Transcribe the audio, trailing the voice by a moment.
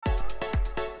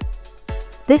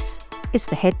This is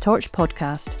the Head Torch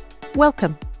podcast.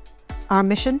 Welcome. Our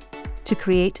mission? To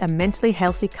create a mentally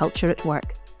healthy culture at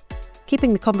work.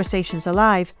 Keeping the conversations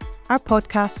alive, our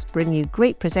podcasts bring you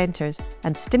great presenters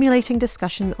and stimulating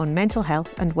discussion on mental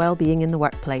health and well-being in the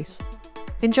workplace.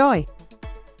 Enjoy.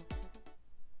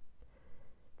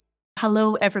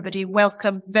 Hello everybody,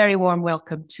 welcome, very warm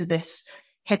welcome to this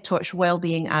Head Torch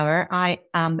Wellbeing Hour. I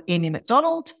am Amy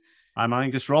MacDonald. I'm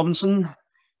Angus Robinson.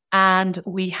 And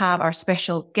we have our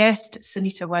special guest,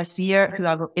 Sunita Wazir, who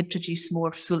I will introduce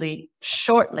more fully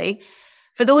shortly.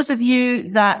 For those of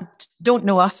you that don't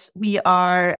know us, we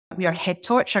are Head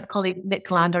Torch. Our colleague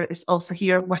Nick Lander is also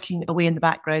here working away in the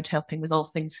background, helping with all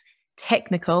things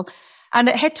technical. And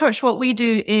at Head Torch, what we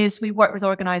do is we work with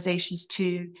organisations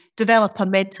to develop a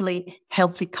mentally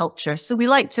healthy culture. So we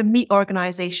like to meet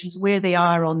organisations where they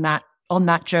are on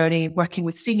that journey, working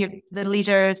with the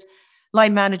leaders,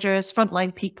 line managers,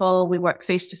 frontline people. We work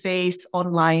face-to-face,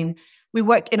 online. We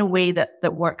work in a way that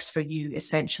works for you,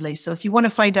 essentially. So if you want to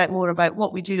find out more about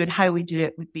what we do and how we do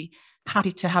it, we'd be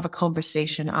happy to have a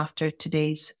conversation after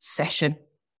today's session.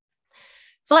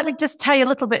 So let me just tell you a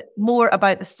little bit more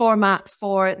about the format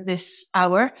for this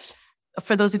hour,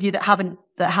 for those of you that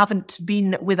haven't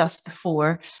been with us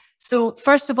before. So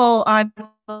first of all, I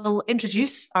will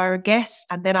introduce our guest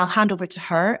and then I'll hand over to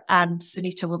her, and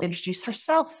Sunita will introduce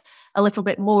herself a little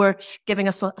bit more, giving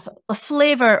us a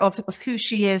flavour of who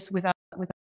she is with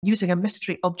using a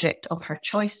mystery object of her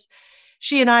choice.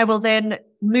 She and I will then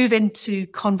move into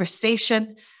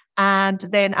conversation, and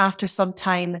then after some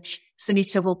time,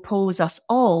 Sunita will pose us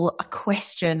all a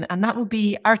question, and that will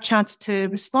be our chance to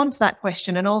respond to that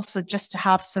question and also just to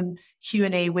have some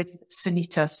Q&A with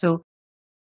Sunita. So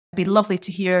it'd be lovely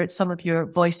to hear some of your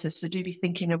voices. So do be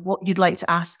thinking of what you'd like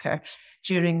to ask her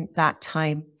during that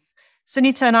time.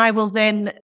 Sunita and I will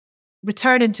then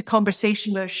return into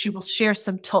conversation where she will share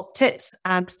some top tips.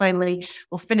 And finally,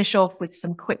 we'll finish off with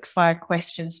some quick fire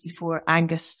questions before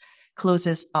Angus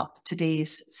closes up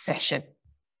today's session.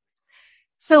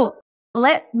 So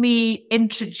let me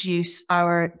introduce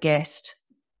our guest.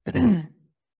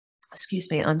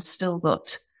 Excuse me, I'm still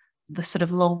got the sort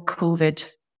of long COVID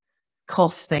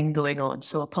cough thing going on,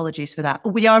 so apologies for that.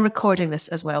 We are recording this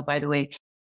as well, by the way,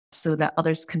 so that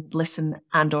others can listen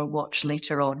and or watch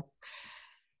later on.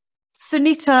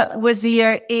 Sunita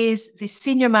Wazir is the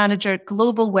Senior Manager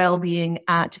Global Wellbeing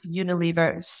at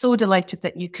Unilever. So delighted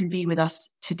that you can be with us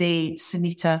today,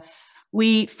 Sunita.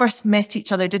 We first met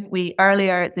each other, didn't we,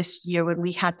 earlier this year when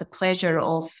we had the pleasure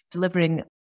of delivering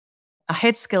a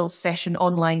head skills session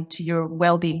online to your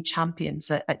wellbeing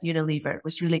champions at Unilever. It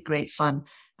was really great fun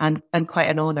and quite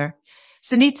an honour.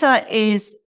 Sunita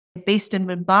is based in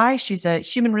Mumbai. She's a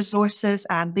human resources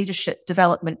and leadership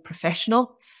development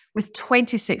professional with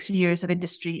 26 years of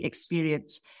industry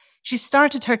experience. She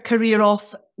started her career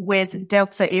off with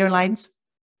Delta Airlines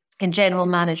in general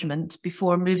management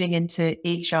before moving into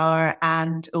HR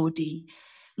and OD,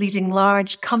 leading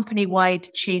large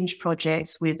company-wide change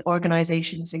projects with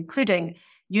organisations including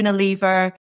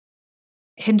Unilever,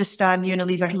 Hindustan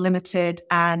Unilever Limited,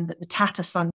 and the Tata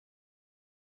Sons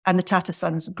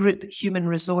Group Human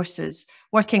Resources,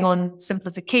 working on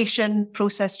simplification,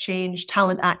 process change,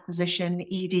 talent acquisition,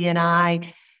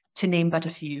 ED&I, to name but a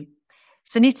few.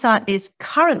 Sunita is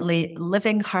currently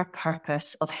living her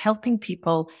purpose of helping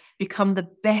people become the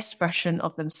best version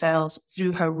of themselves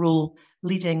through her role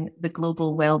leading the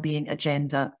global wellbeing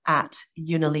agenda at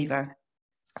Unilever.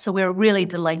 So we're really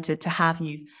delighted to have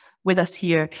you with us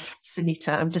here,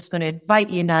 Sunita. I'm just going to invite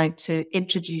you now to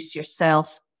introduce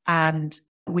yourself and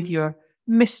with your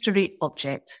mystery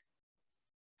object.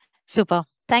 Super.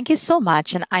 Thank you so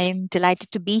much. And I am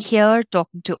delighted to be here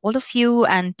talking to all of you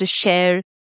and to share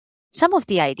some of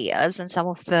the ideas and some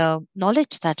of the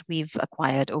knowledge that we've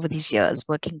acquired over these years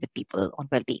working with people on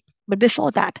well-being. But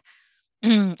before that,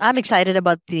 I'm excited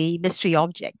about the mystery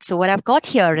object. So what I've got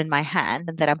here in my hand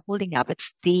and that I'm holding up,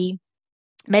 it's the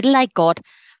medal I got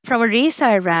from a race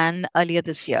I ran earlier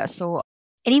this year. So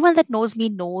anyone that knows me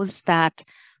knows that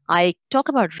I talk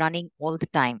about running all the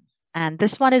time. And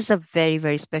this one is a very,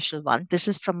 very special one. This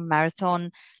is from a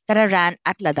marathon that I ran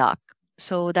at Ladakh.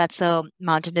 So that's a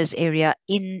mountainous area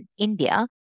in India.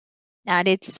 And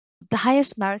it's the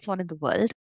highest marathon in the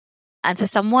world. And for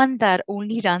someone that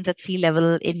only runs at sea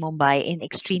level in Mumbai in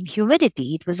extreme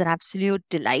humidity, it was an absolute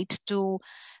delight to,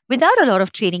 without a lot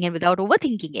of training and without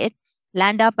overthinking it,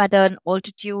 land up at an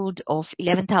altitude of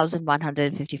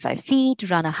 11,155 feet,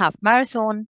 run a half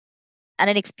marathon, and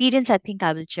an experience I think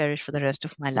I will cherish for the rest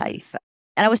of my life.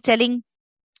 And I was telling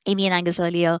Amy and Angus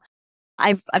earlier,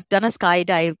 I've done a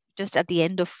skydive just at the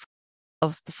end of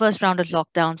of the first round of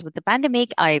lockdowns with the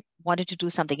pandemic, I wanted to do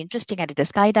something interesting. I did a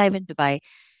skydive in Dubai.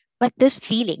 But this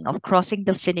feeling of crossing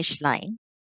the finish line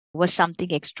was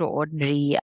something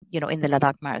extraordinary, in the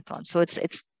Ladakh Marathon. So it's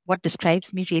what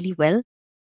describes me really well.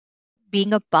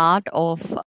 Being a part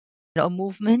of a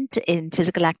movement in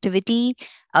physical activity,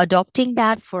 adopting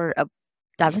that for a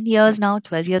dozen years now,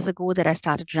 12 years ago that I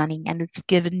started running, and it's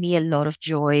given me a lot of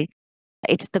joy.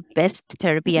 It's the best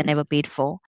therapy I never paid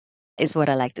for, is what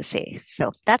I like to say.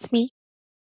 So that's me.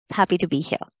 Happy to be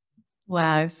here.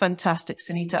 Wow, fantastic,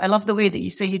 Sunita. I love the way that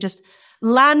you say you just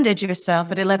landed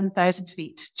yourself at 11,000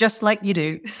 feet, just like you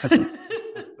do.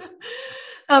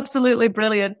 Absolutely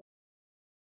brilliant.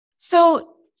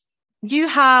 So you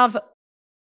have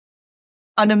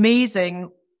an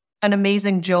amazing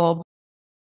job.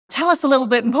 Tell us a little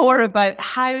bit more about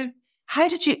how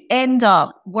did you end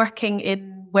up working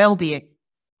in Wellbeing?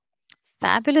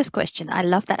 Fabulous question. I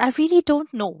love that. I really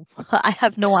don't know. I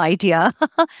have no idea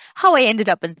how I ended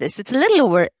up in this. It's a little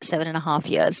over 7.5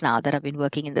 years now that I've been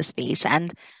working in this space,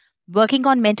 and working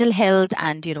on mental health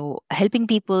and, helping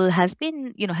people has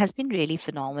been really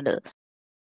phenomenal.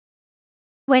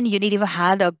 When Unilever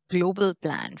had a global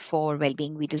plan for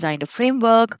well-being, we designed a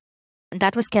framework, and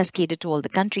that was cascaded to all the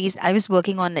countries. I was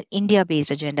working on an India-based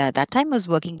agenda at that time. I was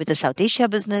working with a South Asia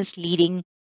business, leading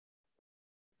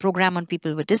program on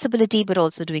people with disability, but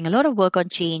also doing a lot of work on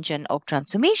change and org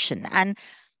transformation. And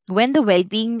when the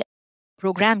well-being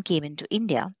program came into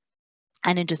India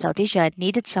and into South Asia, it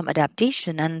needed some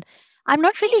adaptation. And I'm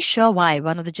not really sure why.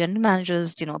 One of the general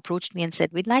managers, approached me and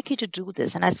said, "We'd like you to do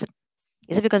this." And I said,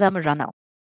 "Is it because I'm a runner?"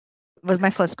 Was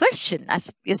my first question. I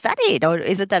said, "Is that it? Or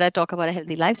is it that I talk about a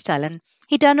healthy lifestyle?" And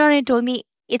he turned around and told me,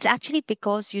 "It's actually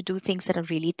because you do things that are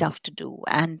really tough to do.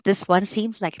 And this one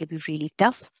seems like it'll be really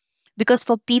tough, because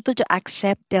for people to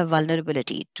accept their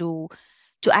vulnerability, to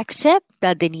accept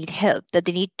that they need help, that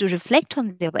they need to reflect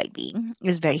on their well-being,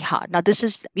 is very hard." Now, this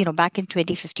is, back in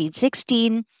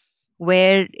 2015-16,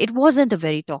 where it wasn't a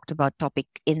very talked about topic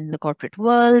in the corporate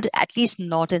world, at least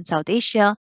not in South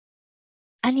Asia.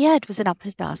 And yeah, it was an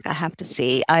uphill task, I have to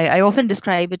say. I often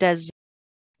describe it as,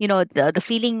 the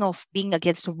feeling of being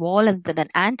against a wall and then an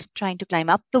ant trying to climb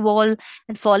up the wall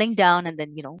and falling down and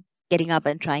then, getting up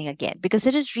and trying again, because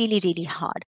it is really, really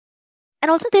hard.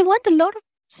 And also, they want a lot of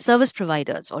service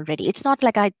providers already. It's not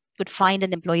like I could find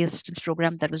an employee assistance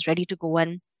program that was ready to go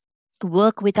and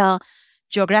work with our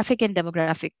geographic and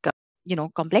demographic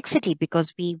complexity,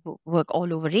 because we work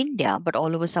all over India, but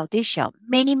all over South Asia,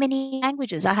 many, many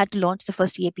languages. I had to launch the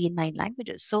first EAP in 9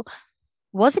 languages. So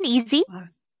wasn't easy. Wow.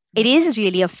 It is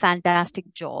really a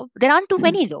fantastic job. There aren't too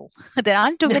many though. There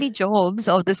aren't too many jobs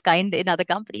of this kind in other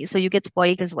companies. So you get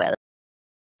spoiled as well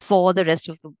for the rest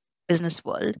of the business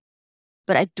world.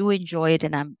 But I do enjoy it,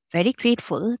 and I'm very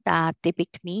grateful that they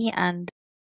picked me. And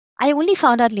I only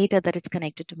found out later that it's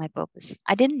connected to my purpose.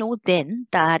 I didn't know then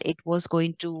that it was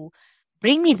going to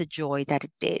bring me the joy that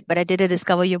it did. But I did a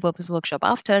Discover Your Purpose workshop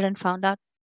after and found out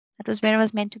that was where I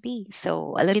was meant to be.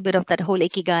 So a little bit of that whole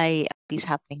ikigai piece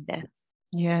happening there.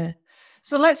 Yeah.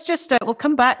 So let's just we'll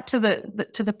come back to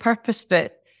the purpose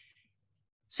bit.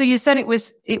 So you said it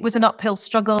was an uphill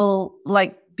struggle,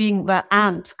 like being that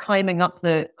ant climbing up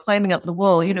the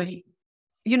wall.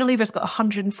 Unilever's got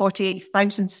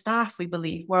 148,000 staff, we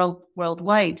believe,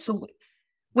 worldwide. So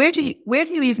where do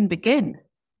you even begin?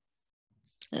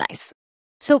 Nice.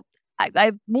 So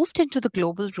I moved into the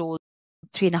global role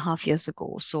 3.5 years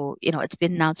ago. So, it's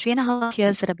been now 3.5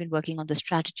 years that I've been working on the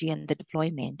strategy and the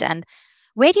deployment. And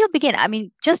where do you begin? I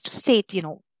mean, just to say it,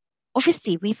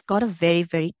 obviously we've got a very,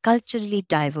 very culturally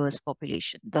diverse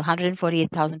population. The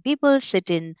 148,000 people sit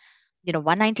in,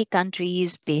 190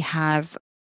 countries. They have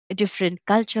different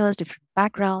cultures, different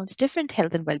backgrounds, different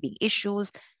health and well-being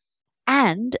issues.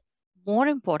 And more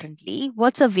importantly,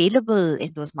 what's available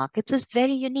in those markets is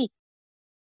very unique.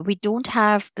 We don't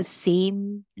have the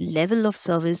same level of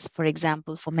service, for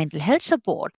example, for mental health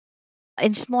support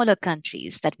in smaller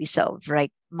countries that we serve,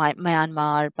 right?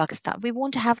 Myanmar, Pakistan. We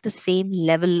won't have the same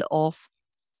level of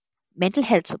mental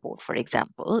health support, for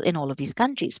example, in all of these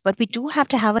countries. But we do have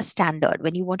to have a standard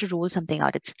when you want to roll something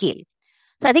out at scale.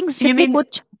 So I think simply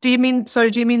put... Do you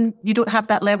mean you don't have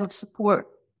that level of support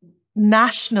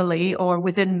nationally or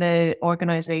within the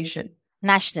organization?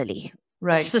 Nationally.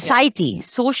 Right. Society, yeah.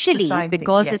 socially,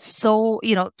 because yes. it's so,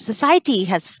 society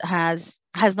has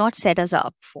not set us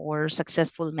up for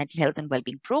successful mental health and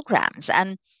well-being programs.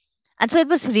 And so it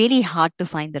was really hard to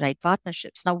find the right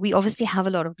partnerships. Now, we obviously have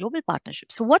a lot of global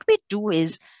partnerships. So what we do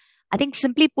is, I think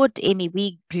simply put, Amy,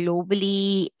 we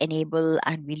globally enable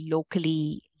and we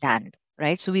locally land,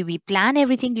 right? So we plan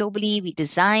everything globally, we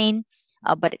design,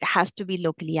 but it has to be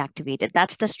locally activated.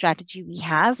 That's the strategy we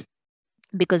have,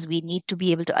 because we need to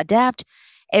be able to adapt.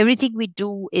 Everything we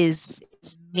do is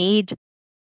made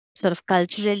sort of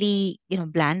culturally,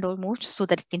 bland almost, so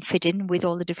that it can fit in with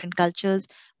all the different cultures.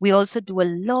 We also do a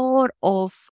lot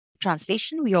of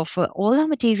translation. We offer all our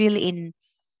material in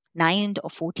 9 or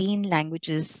 14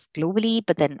 languages globally,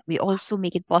 but then we also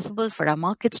make it possible for our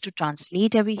markets to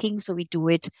translate everything. So we do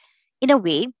it in a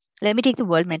way. Let me take the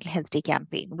World Mental Health Day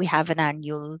campaign. We have an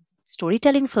annual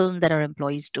storytelling film that our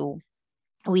employees do.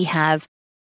 We have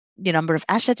the number of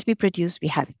assets we produce. We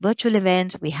have virtual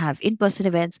events. We have in-person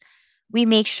events. We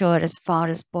make sure as far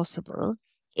as possible,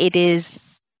 it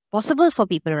is possible for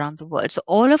people around the world. So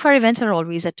all of our events are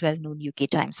always at 12 noon UK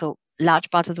time. So large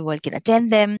parts of the world can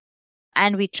attend them.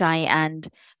 And we try and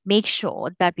make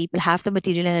sure that people have the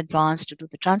material in advance to do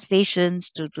the translations,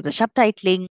 to do the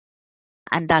subtitling.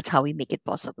 And that's how we make it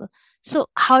possible. So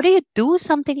how do you do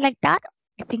something like that?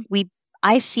 I think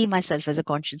I see myself as a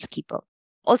conscience keeper.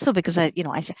 Also because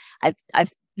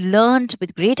I've learned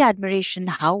with great admiration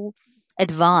how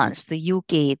advanced the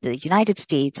UK, the United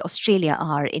States, Australia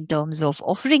are in terms of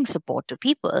offering support to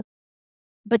people.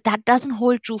 But that doesn't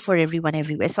hold true for everyone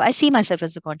everywhere. So I see myself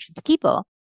as a conscience keeper,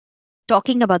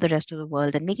 talking about the rest of the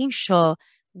world and making sure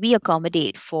we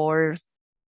accommodate for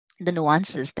the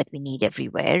nuances that we need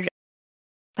everywhere.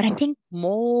 But I think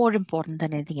more important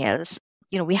than anything else,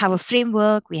 we have a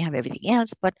framework, we have everything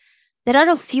else, but there are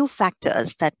a few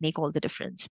factors that make all the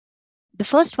difference. The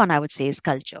first one I would say is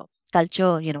culture.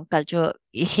 Culture,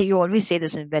 you always say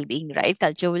this in well-being, right?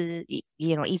 Culture will,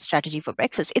 eat strategy for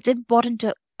breakfast. It's important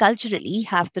to culturally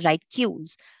have the right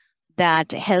cues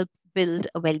that help build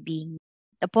a well-being,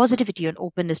 a positivity and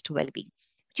openness to well-being.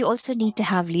 But you also need to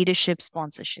have leadership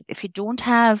sponsorship. If you don't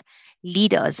have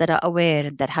leaders that are aware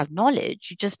and that have knowledge,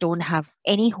 you just don't have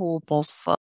any hope of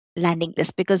landing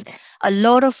this, because a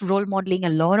lot of role modeling, a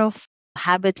lot of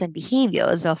habits and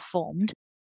behaviors are formed,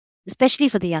 especially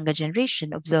for the younger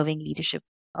generation, observing leadership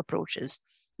approaches.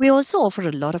 We also offer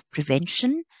a lot of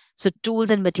prevention, so tools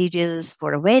and materials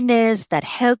for awareness that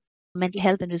help mental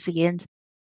health and resilience.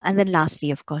 And then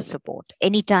lastly, of course, support.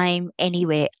 Anytime,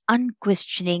 anywhere,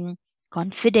 unquestioning,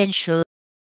 confidential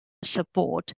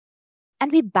support.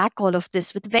 And we back all of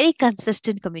this with very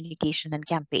consistent communication and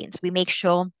campaigns. We make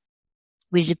sure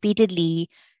we repeatedly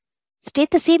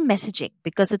state the same messaging,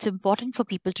 because it's important for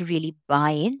people to really buy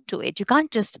into it. You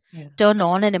can't just turn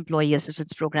on an employee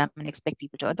assistance program and expect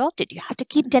people to adopt it. You have to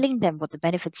keep telling them what the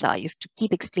benefits are. You have to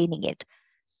keep explaining it.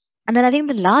 And then I think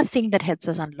the last thing that helps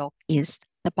us unlock is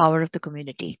the power of the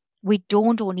community. We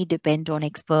don't only depend on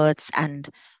experts, and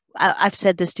I've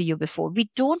said this to you before,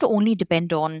 we don't only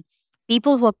depend on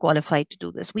people who are qualified to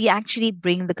do this. We actually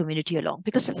bring the community along,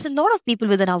 because there's a lot of people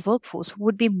within our workforce who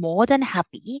would be more than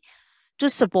happy to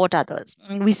support others.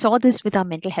 We saw this with our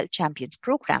mental health champions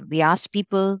program. We asked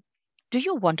people, do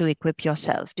you want to equip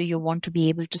yourself? Do you want to be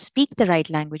able to speak the right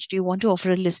language? Do you want to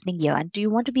offer a listening ear? And do you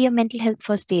want to be a mental health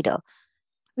first aider?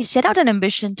 We set out an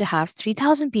ambition to have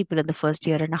 3,000 people in the first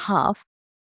year and a half.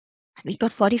 And we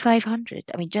got 4,500.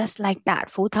 I mean, just like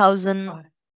that, 4,000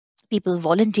 people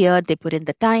volunteered. They put in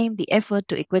the time, the effort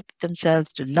to equip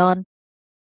themselves to learn.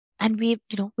 And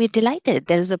we're delighted.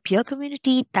 There is a peer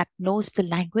community that knows the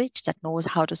language, that knows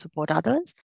how to support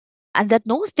others, and that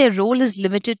knows their role is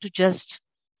limited to just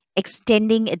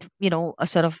extending it, a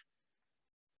sort of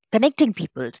connecting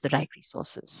people to the right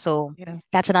resources. So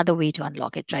that's another way to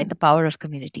unlock it, right? The power of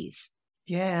communities.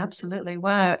 Yeah, absolutely.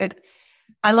 Wow.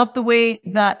 I love the way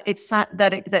that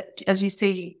that as you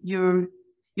say, you're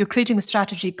creating the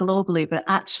strategy globally, but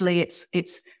actually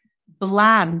it's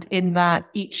bland in that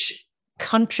each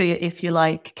country, if you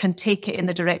like, can take it in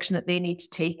the direction that they need to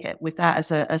take it, with that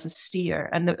as a steer,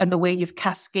 and the way you've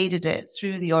cascaded it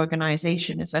through the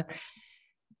organization is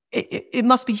it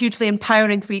must be hugely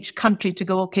empowering for each country to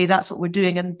go, okay, that's what we're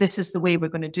doing, and this is the way we're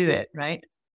going to do it, right?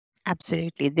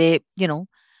 Absolutely.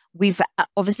 We've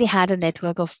obviously had a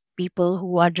network of people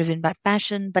who are driven by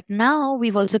passion, but now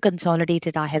we've also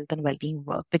consolidated our health and well-being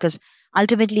work, because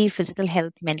ultimately physical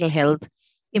health, mental health,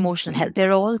 emotional health,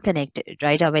 they're all connected,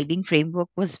 right? Our well-being framework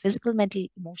was physical, mental,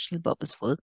 emotional,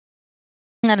 purposeful.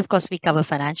 And of course, we cover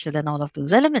financial and all of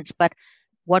those elements. But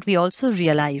what we also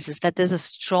realize is that there's a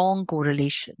strong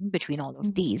correlation between all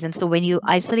of these. And so when you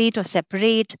isolate or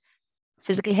separate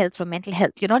physical health from mental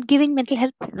health, you're not giving mental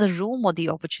health the room or the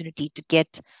opportunity to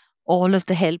get all of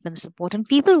the help and support, and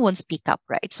people won't speak up,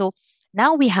 right? So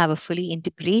now we have a fully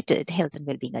integrated health and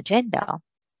well-being agenda.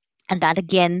 And that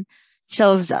again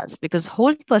serves us, because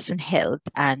whole person health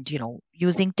and,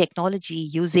 using technology,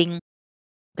 using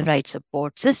the right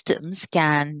support systems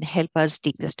can help us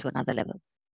take this to another level.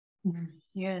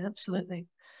 Yeah, absolutely.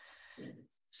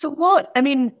 So what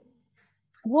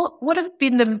have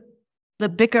been the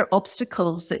bigger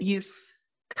obstacles that you've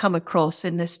come across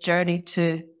in this journey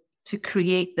to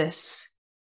create this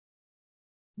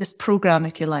program,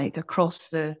 if you like, across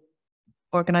the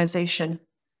organization?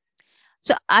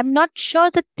 So I'm not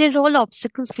sure that they're all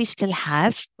obstacles we still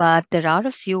have, but there are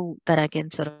a few that I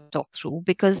can sort of talk through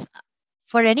because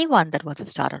for anyone that wants to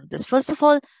start on this, first of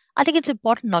all, I think it's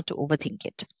important not to overthink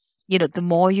it. The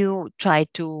more you try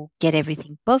to get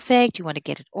everything perfect, you want to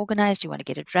get it organized, you want to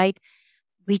get it right,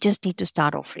 we just need to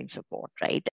start offering support,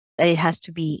 right? It has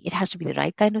to be the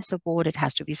right kind of support. It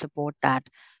has to be support that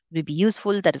will be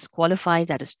useful, that is qualified,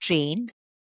 that is trained,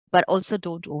 but also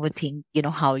don't overthink,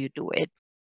 how you do it.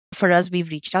 For us, we've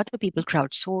reached out to people,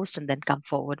 crowdsourced, and then come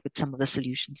forward with some of the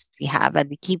solutions we have, and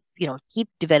we keep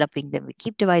developing them, we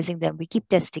keep devising them, we keep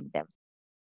testing them.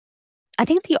 I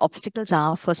think the obstacles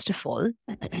are, first of all,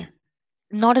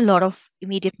 not a lot of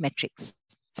immediate metrics.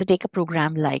 So take a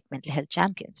program like Mental Health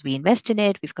Champions. We invest in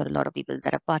it. We've got a lot of people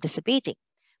that are participating.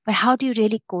 But how do you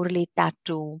really correlate that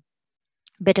to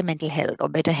better mental health or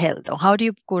better health? Or how do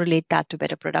you correlate that to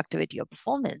better productivity or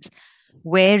performance?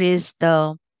 Where is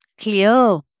the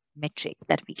clear metric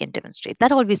that we can demonstrate?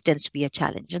 That always tends to be a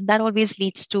challenge. And that always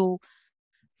leads to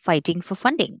fighting for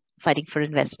funding, fighting for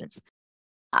investments.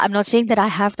 I'm not saying that I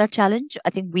have that challenge. I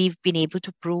think we've been able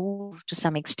to prove to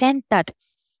some extent that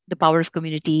the power of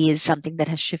community is something that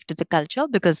has shifted the culture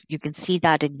because you can see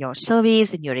that in your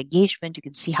surveys, in your engagement, you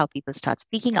can see how people start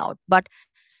speaking out. But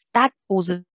that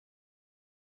poses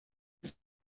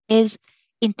is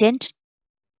intent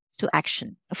to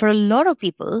action. For a lot of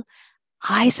people,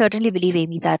 I certainly believe,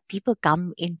 Amy, that people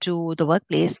come into the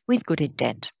workplace with good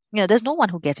intent. There's no one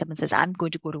who gets up and says, I'm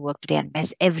going to go to work today and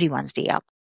mess everyone's day up.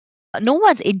 No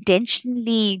one's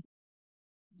intentionally,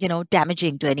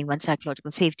 damaging to anyone's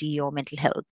psychological safety or mental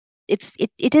health.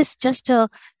 It is just a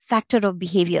factor of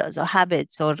behaviors or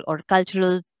habits or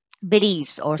cultural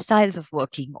beliefs or styles of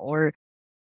working or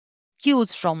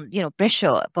cues from,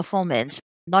 pressure, performance,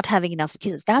 not having enough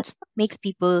skills. That's what makes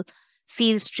people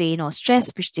feel strain or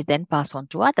stress, which they then pass on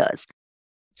to others.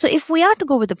 So if we are to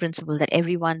go with the principle that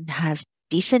everyone has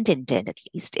decent intent, at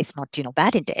least, if not,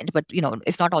 bad intent, but,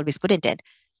 if not always good intent,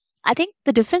 I think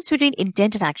the difference between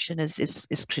intent and action is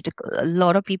critical. A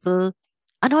lot of people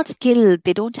are not skilled.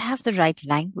 They don't have the right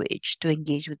language to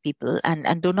engage with people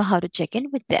and don't know how to check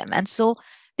in with them. And so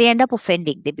they end up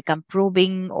offending. They become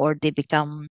probing or they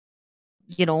become,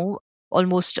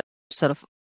 almost sort of,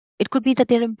 it could be that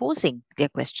they're imposing their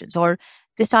questions or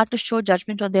they start to show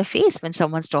judgment on their face when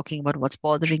someone's talking about what's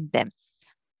bothering them.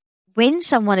 When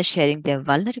someone is sharing their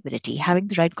vulnerability, having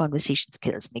the right conversation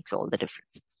skills makes all the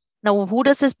difference. Now, who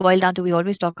does this boil down to? We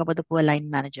always talk about the poor line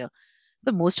manager,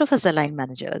 but most of us are line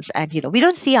managers. And, we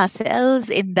don't see ourselves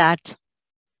in that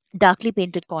darkly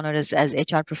painted corner as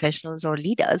HR professionals or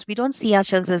leaders. We don't see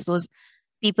ourselves as those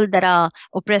people that are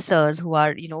oppressors who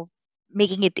are,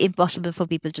 making it impossible for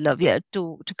people to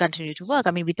to continue to work.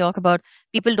 I mean, we talk about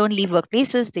people don't leave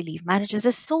workplaces, they leave managers.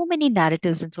 There's so many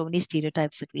narratives and so many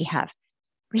stereotypes that we have.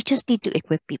 We just need to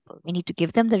equip people. We need to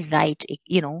give them the right,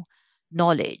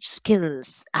 knowledge,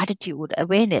 skills, attitude,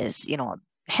 awareness,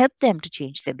 help them to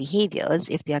change their behaviors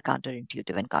if they are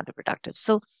counterintuitive and counterproductive.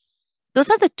 So those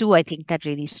are the two, I think, that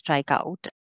really strike out.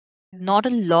 Not a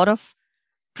lot of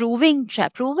proven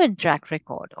track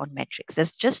record on metrics.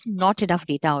 There's just not enough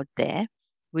data out there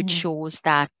which shows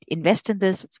that invest in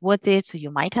this, it's worth it. So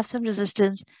you might have some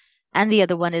resistance. And the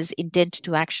other one is intent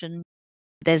to action.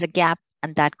 There's a gap,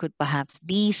 and that could perhaps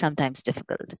be sometimes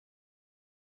difficult.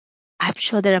 I'm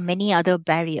sure there are many other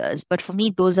barriers, but for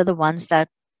me, those are the ones that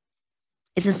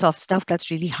it's the soft stuff that's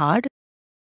really hard.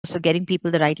 So getting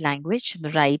people the right language,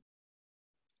 the right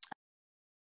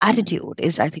attitude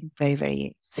is, I think, very,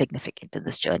 very significant in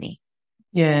this journey.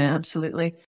 Yeah,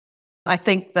 absolutely. I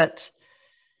think that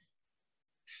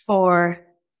for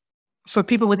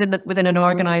people within an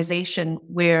organization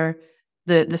where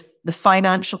the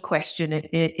financial question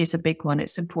is a big one,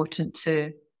 it's important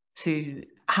to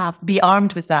be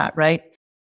armed with that, right?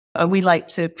 And we like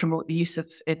to promote the use of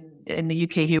in the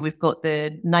UK here. We've got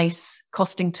the NICE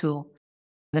costing tool,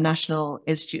 the National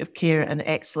Institute of Care and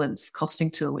Excellence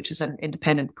costing tool, which is an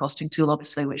independent costing tool,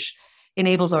 obviously, which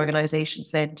enables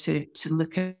organizations then to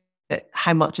look at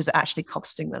how much is it actually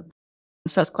costing them.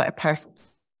 So that's quite a powerful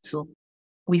tool,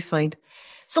 we find.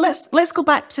 So let's go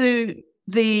back to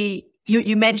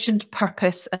you mentioned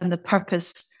purpose and the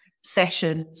purpose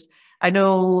sessions. I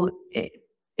know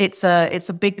it's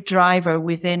a big driver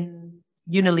within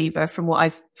Unilever from what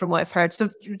I've heard. So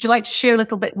would you like to share a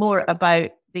little bit more about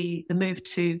the move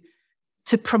to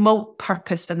to promote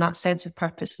purpose and that sense of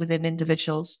purpose within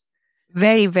individuals?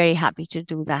 Very, very happy to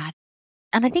do that.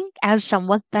 And I think as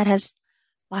someone that has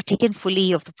partaken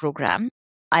fully of the program,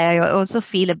 I also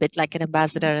feel a bit like an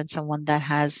ambassador and someone that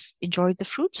has enjoyed the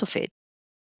fruits of it.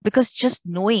 Because just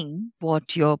knowing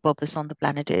what your purpose on the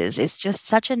planet is just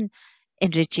such an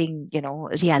enriching,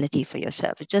 reality for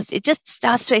yourself. It just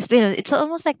starts to explain. It's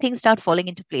almost like things start falling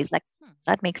into place. Like,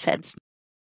 that makes sense.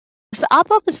 So our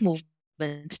purpose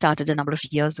movement started a number of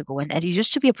years ago, and it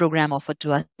used to be a program offered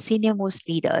to our senior most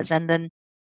leaders. And then,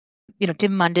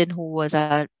 Tim Munden, who was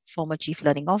our former chief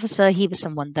learning officer, he was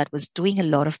someone that was doing a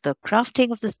lot of the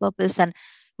crafting of this purpose. And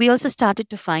we also started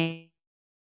to find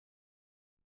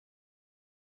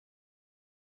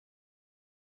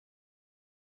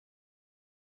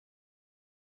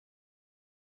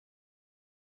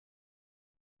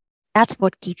that's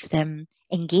what keeps them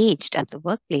engaged at the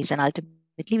workplace. And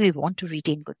ultimately, we want to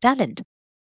retain good talent.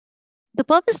 The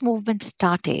purpose movement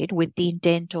started with the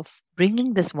intent of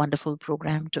bringing this wonderful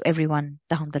program to everyone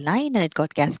down the line, and it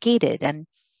got cascaded. And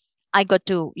I got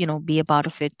to, be a part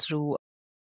of it through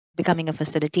becoming a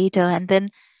facilitator and then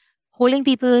holding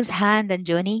people's hand and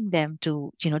journeying them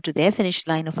to their finish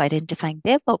line of identifying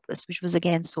their purpose, which was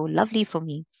again so lovely for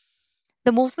me.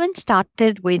 The movement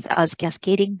started with us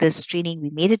cascading this training.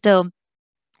 We made it a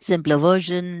simpler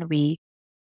version. We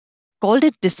called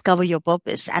it Discover Your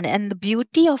Purpose. And the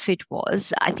beauty of it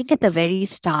was, I think at the very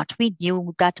start, we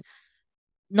knew that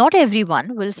not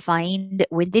everyone will find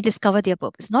when they discover their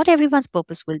purpose, not everyone's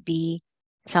purpose will be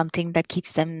something that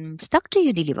keeps them stuck to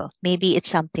Unilever. Maybe it's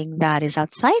something that is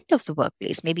outside of the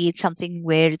workplace. Maybe it's something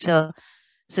where it's a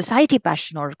society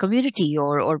passion or a community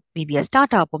or maybe a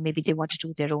startup, or maybe they want to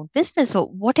do their own business or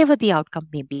whatever the outcome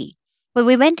may be. But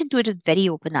we went into it with very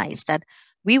open eyes that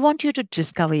we want you to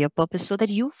discover your purpose so that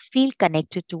you feel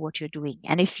connected to what you're doing.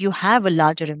 And if you have a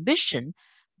larger ambition,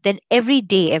 then every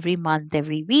day, every month,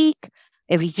 every week,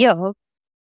 every year,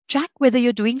 track whether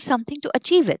you're doing something to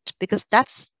achieve it, because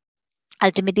that's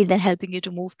ultimately then helping you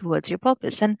to move towards your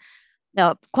purpose. And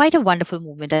quite a wonderful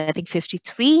movement. I think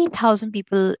 53,000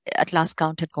 people at last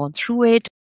count had gone through it.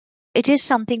 It is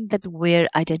something that we're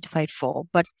identified for.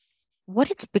 But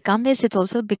what it's become is it's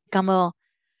also become a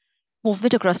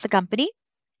movement across the company.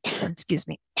 Excuse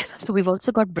me. So we've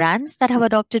also got brands that have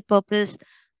adopted purpose.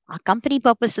 Our company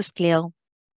purpose is clear.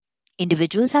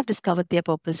 Individuals have discovered their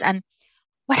purpose. And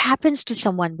what happens to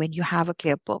someone when you have a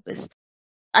clear purpose?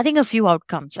 I think a few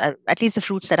outcomes, at least the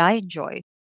fruits that I enjoy.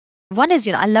 One is,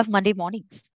 I love Monday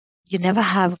mornings. You never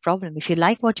have a problem. If you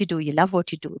like what you do, you love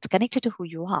what you do, it's connected to who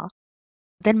you are,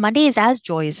 then Monday is as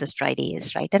joyous as Friday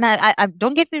is, right? And I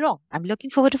don't get me wrong, I'm looking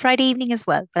forward to Friday evening as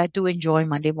well, but I do enjoy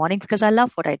Monday mornings because I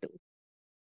love what I do.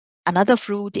 Another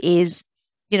fruit is,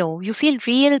 you feel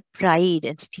real pride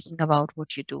in speaking about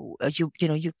what you do.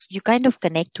 You kind of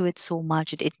connect to it so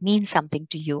much. It means something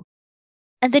to you.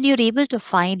 And then you're able to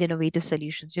find innovative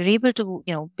solutions. You're able to,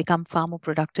 become far more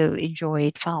productive, enjoy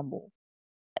it far more.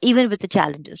 Even with the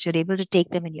challenges, you're able to take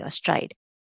them in your stride.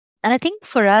 And I think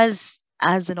for us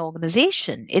as an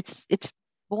organization, it's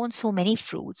borne so many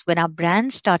fruits when our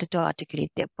brands started to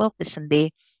articulate their purpose. And they,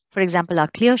 for example, our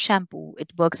Clear shampoo,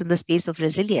 it works in the space of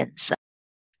resilience.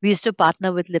 We used to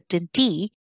partner with Lipton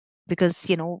Tea because,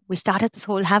 we started this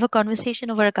whole have a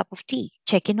conversation over a cup of tea,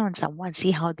 check in on someone,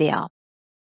 see how they are.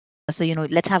 So,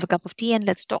 let's have a cup of tea and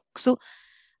let's talk. So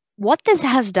what this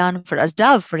has done for us,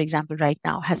 Dove, for example, right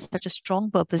now has such a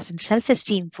strong purpose in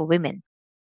self-esteem for women.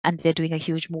 And they're doing a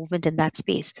huge movement in that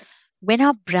space. When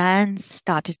our brands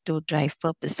started to drive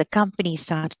purpose, the company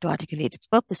started to articulate its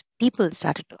purpose, people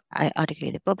started to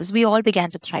articulate their purpose, we all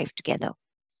began to thrive together.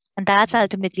 And that's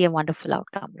ultimately a wonderful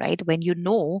outcome, right? When you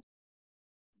know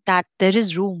that there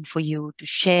is room for you to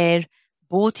share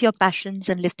both your passions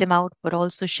and lift them out, but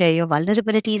also share your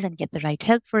vulnerabilities and get the right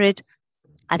help for it.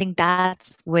 I think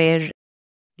that's where,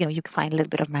 you can find a little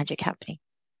bit of magic happening.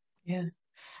 Yeah.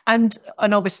 And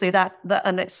obviously that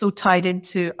and it's so tied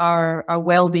into our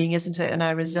well-being, isn't it? And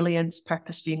our resilience,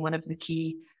 purpose being one of the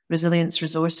key resilience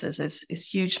resources is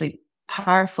hugely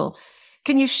powerful.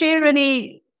 Can you share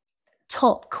any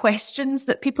top questions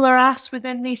that people are asked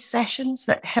within these sessions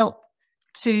that help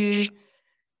to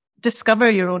discover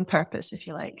your own purpose, if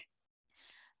you like?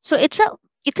 So it's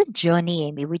a journey,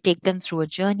 Amy. We take them through a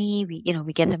journey.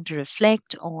 We get them to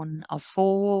reflect on our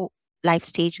 4 life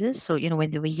stages. So,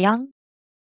 when they were young.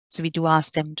 So we do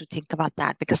ask them to think about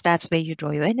that because that's where you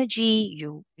draw your energy.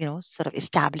 You sort of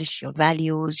establish your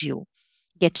values. You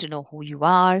get to know who you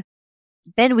are.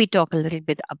 Then we talk a little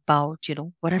bit about,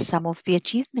 what are some of the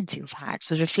achievements you've had?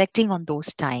 So reflecting on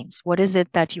those times, what is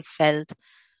it that you felt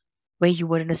where you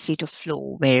were in a state of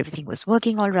flow, where everything was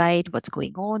working all right, what's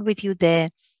going on with you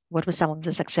there, what were some of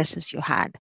the successes you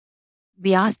had.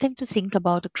 We asked them to think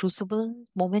about a crucible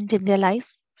moment in their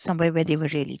life, somewhere where they were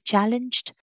really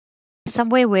challenged,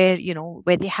 somewhere where,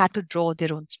 where they had to draw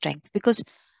their own strength. Because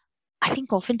I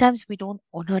think oftentimes we don't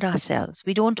honor ourselves.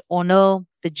 We don't honor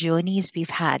the journeys we've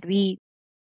had.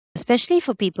 Especially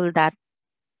for people that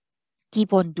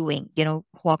keep on doing, who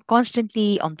are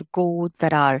constantly on the go,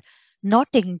 that are not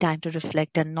taking time to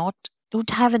reflect and don't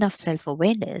have enough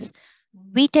self-awareness.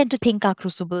 We tend to think our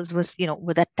crucibles was,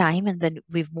 with that time, and then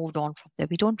we've moved on from there.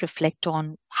 We don't reflect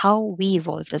on how we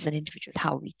evolved as an individual,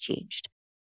 how we changed.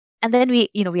 And then we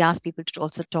ask people to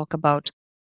also talk about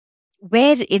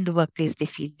where in the workplace they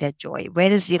feel their joy. Where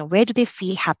do they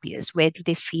feel happiest? Where do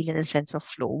they feel in a sense of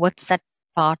flow? What's that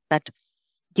part that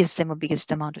gives them a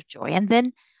biggest amount of joy? And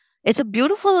then it's a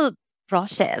beautiful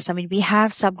process. I mean, we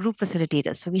have subgroup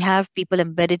facilitators. So we have people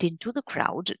embedded into the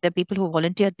crowd. There are people who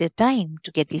volunteered their time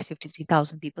to get these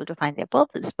 53,000 people to find their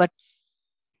purpose. But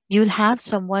you'll have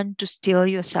someone to steer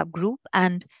your subgroup,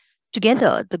 and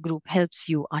together the group helps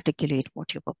you articulate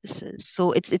what your purpose is.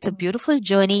 So it's a beautiful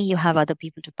journey. You have other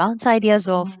people to bounce ideas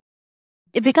off.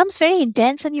 It becomes very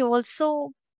intense, and you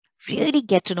also really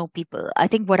get to know people. I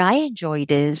think what I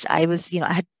enjoyed is I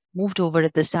had moved over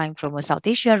at this time from a South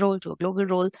Asia role to a global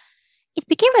role. It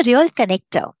became a real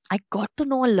connector. I got to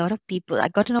know a lot of people. I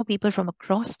got to know people from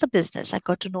across the business. I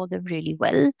got to know them really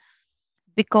well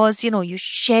because, you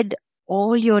shed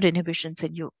all your inhibitions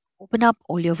and you open up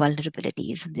all your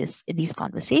vulnerabilities in these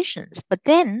conversations. But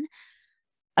then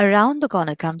around the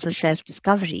corner comes a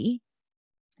self-discovery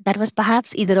that was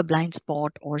perhaps either a blind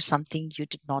spot or something you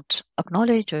did not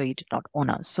acknowledge or you did not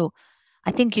honor. So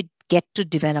I think you get to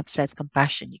develop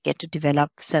self-compassion, you get to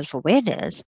develop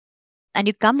self-awareness, and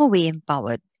you come away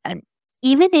empowered. And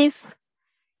even if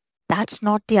that's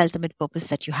not the ultimate purpose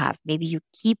that you have, maybe you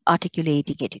keep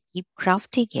articulating it, you keep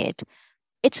crafting it,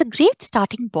 it's a great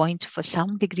starting point for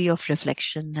some degree of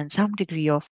reflection and some degree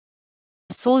of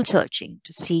soul searching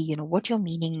to see, what your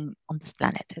meaning on this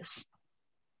planet is.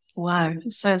 Wow,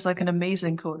 it sounds like an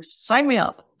amazing course. Sign me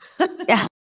up. Yeah.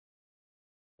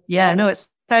 Yeah, no, it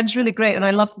sounds really great. And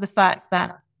I love the fact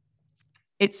that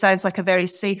it sounds like a very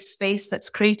safe space that's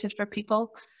created for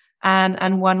people,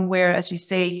 and one where, as you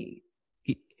say,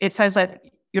 it sounds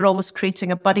like you're almost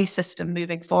creating a buddy system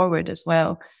moving forward as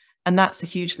well. And that's a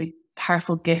hugely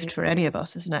powerful gift for any of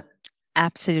us, isn't it?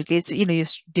 Absolutely. It's, you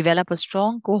develop a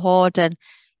strong cohort and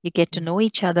you get to know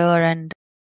each other, and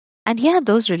yeah,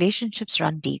 those relationships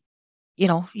run deep.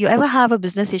 You ever have a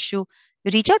business issue,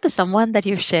 you reach out to someone that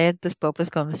you've shared this purpose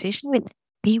conversation with,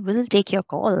 they will take your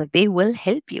call. They will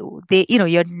help you.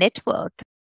 Your network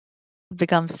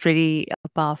becomes pretty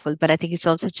powerful. But I think it's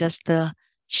also just the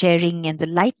sharing and the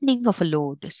lightening of a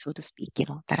load, so to speak,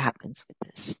 that happens with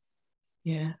this.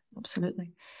 Yeah,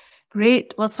 absolutely.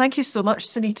 Great. Well, thank you so much,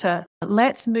 Sunita.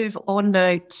 Let's move on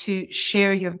now to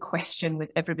share your question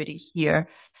with everybody here.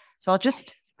 So I'll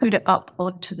just put it up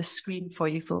onto the screen for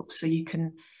you folks so you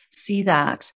can see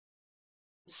that.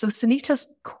 So Sunita's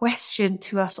question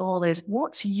to us all is,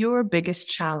 what's your biggest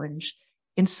challenge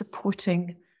in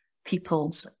supporting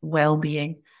people's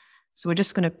well-being? So we're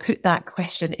just going to put that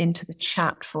question into the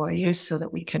chat for you so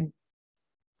that we can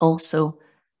also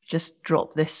just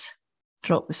drop the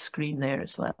screen there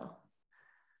as well.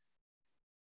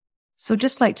 So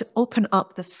just like to open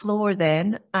up the floor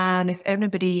then, and if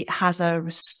anybody has a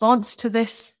response to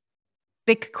this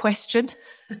big question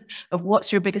of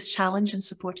what's your biggest challenge in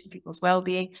supporting people's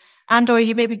well-being, and or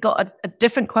you maybe got a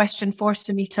different question for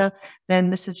Sunita,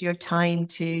 then this is your time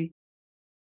to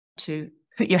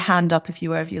put your hand up if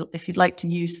you'd like to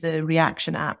use the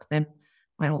reaction app, then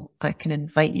I can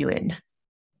invite you in.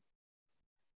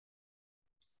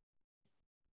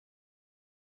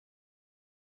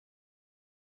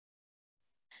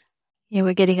 Yeah,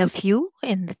 we're getting a few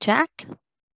in the chat.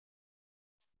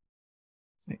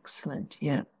 Excellent.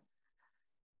 Yeah.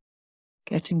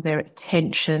 Getting their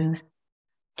attention.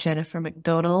 Jennifer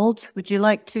McDonald, would you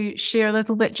like to share a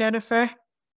little bit, Jennifer?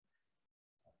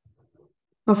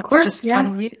 Of course, just yeah.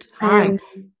 Unmute. Hi.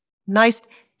 Nice.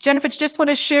 Jennifer, do you just want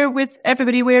to share with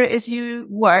everybody where it is you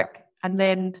work, and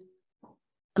then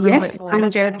a little bit more? I'm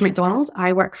Jennifer McDonald.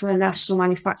 I work for the National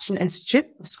Manufacturing Institute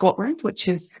of Scotland, which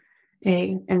is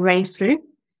in Rainsbury,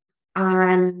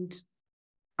 and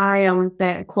I am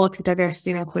the Quality, Diversity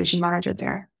and Inclusion Manager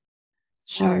there.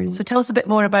 Sure. So tell us a bit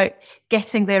more about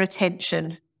getting their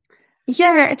attention.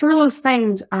 Yeah, it's one of those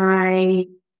things. I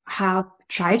have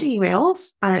tried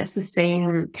emails, and it's the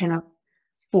same kind of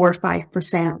 4 or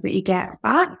 5% that you get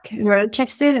back. And you're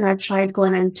interested, and I've tried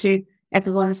going into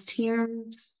everyone's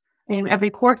Teams every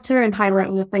quarter and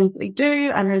highlighting the things that they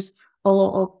do, and there's a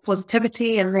lot of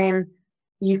positivity, and then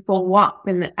you follow up,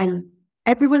 and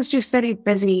everyone's just very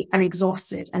busy and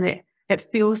exhausted, and it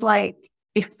feels like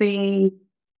if they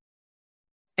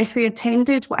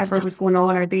attended whatever was going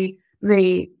on, or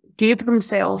they gave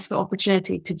themselves the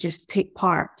opportunity to just take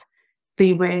part,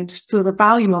 they would feel the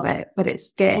value of it. But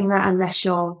it's getting that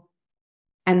initial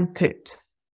input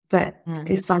that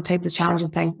is sometimes a challenging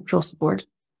thing across the board.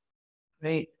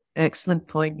 Great. Excellent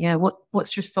point. Yeah.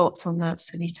 What's your thoughts on that,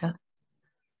 Sunita?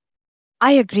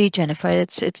 I agree, Jennifer.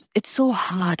 It's so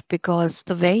hard because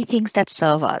the very things that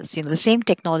serve us, the same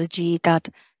technology that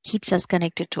keeps us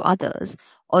connected to others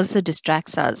also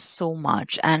distracts us so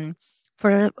much. And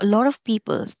for a lot of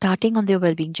people, starting on their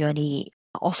well-being journey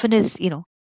often is,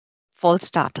 false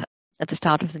start at the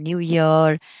start of the new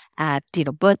year, at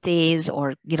birthdays,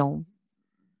 or when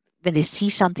they see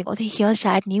something or they hear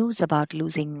sad news about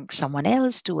losing someone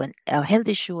else to a health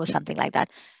issue or something like that.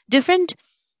 Different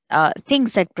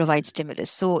things that provide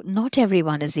stimulus. So not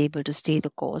everyone is able to stay the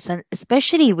course, and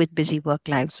especially with busy work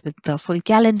lives, with the full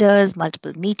calendars,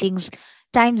 multiple meetings,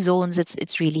 time zones,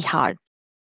 it's really hard.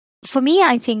 For me,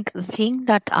 I think the thing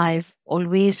that I've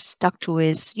always stuck to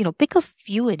is, pick a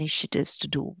few initiatives to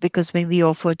do, because when we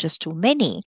offer just too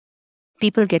many,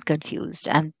 people get confused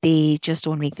and they just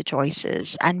don't make the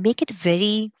choices, and make it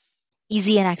very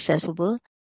easy and accessible.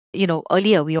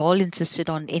 Earlier we all insisted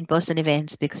on in-person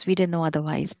events because we didn't know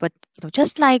otherwise. But,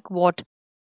 just like what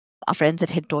our friends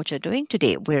at Head Torch are doing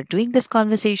today, we're doing this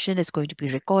conversation, it's going to be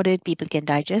recorded, people can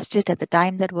digest it at the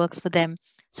time that works for them.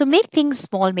 So make things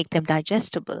small, make them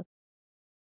digestible.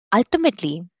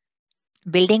 Ultimately,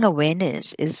 building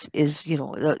awareness is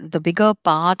the bigger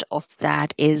part of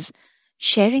that is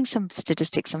sharing some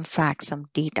statistics, some facts, some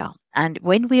data. And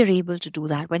when we're able to do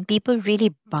that, when people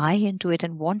really buy into it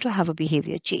and want to have a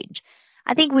behavior change,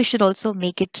 I think we should also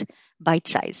make it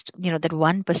bite-sized, that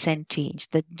 1% change,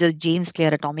 the James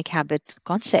Clear atomic habit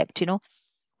concept.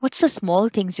 What's the small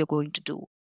things you're going to do?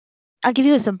 I'll give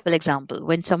you a simple example.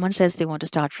 When someone says they want to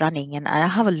start running, and I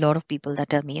have a lot of people that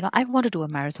tell me, I want to do a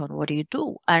marathon, what do you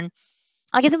do? And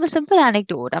I'll give them a simple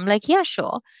anecdote. I'm like, yeah,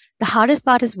 sure. The hardest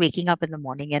part is waking up in the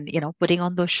morning and, putting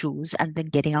on those shoes and then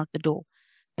getting out the door.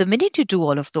 The minute you do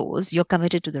all of those, you're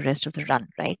committed to the rest of the run,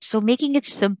 right? So making it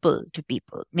simple to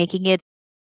people, making it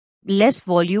less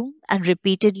volume and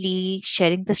repeatedly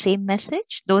sharing the same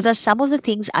message. Those are some of the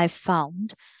things I've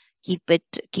found. Keep it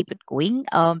going.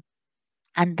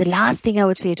 And the last thing I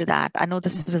would say to that, I know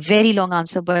this is a very long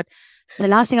answer, but the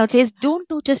last thing I would say is don't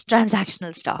do just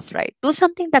transactional stuff, right? Do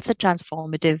something that's a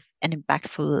transformative and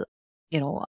impactful,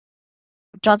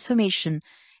 transformation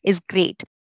is great.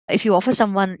 If you offer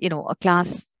someone, a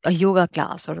class, a yoga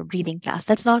class or a breathing class,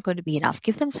 that's not going to be enough.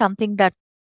 Give them something that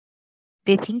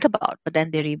they think about, but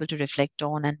then they're able to reflect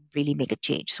on and really make a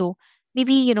change. So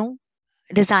maybe,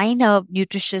 design a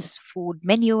nutritious food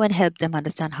menu and help them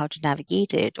understand how to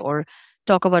navigate it, or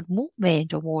talk about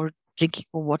movement or more drinking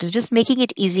more water, just making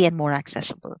it easy and more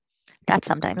accessible. That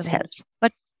sometimes helps.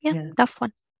 But yeah, tough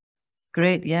one.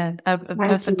 Great. Yeah.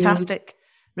 A fantastic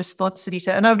response, Sunita.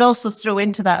 And I would also throw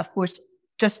into that, of course,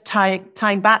 just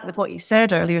tying back with what you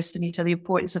said earlier, Sunita, the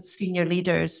importance of senior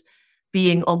leaders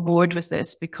being on board with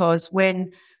this, because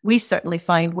when we certainly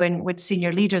find when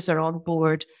senior leaders are on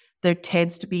board, there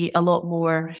tends to be a lot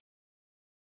more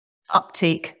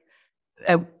uptake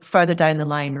further down the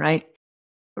line, right?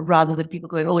 Rather than people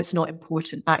going, oh, it's not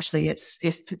important. Actually, if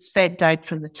it's fed down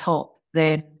from the top,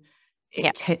 then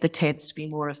there tends to be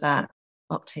more of that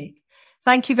uptake.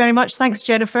 Thank you very much. Thanks,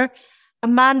 Jennifer.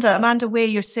 Amanda Way,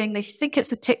 you're saying they think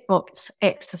it's a tick box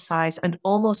exercise and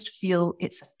almost feel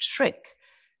it's a trick.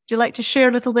 Would you like to share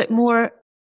a little bit more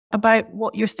about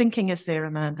what your thinking is there,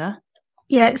 Amanda?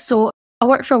 Yeah, so I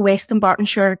work for Western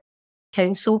Bartonshire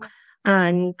Council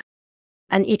and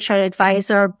an HR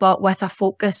advisor, but with a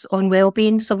focus on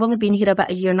wellbeing. So I've only been here about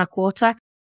a year and a quarter.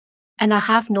 And I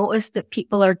have noticed that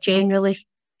people are generally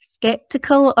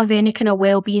skeptical of any kind of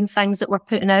wellbeing things that we're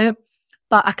putting out.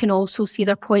 But I can also see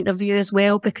their point of view as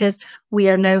well, because we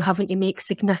are now having to make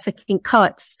significant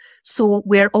cuts. So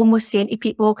we're almost saying to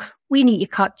people, we need to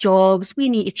cut jobs, we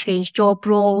need to change job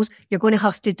roles, you're going to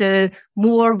have to do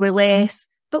more with less,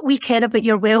 but we care about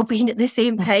your well-being at the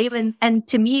same time. And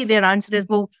to me, their answer is,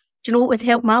 well, do you know what would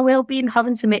help my well-being?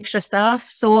 Having some extra staff.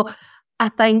 So I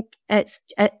think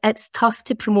it's tough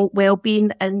to promote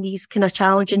well-being in these kind of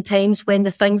challenging times when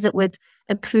the things that would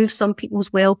improve some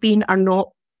people's well-being are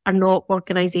not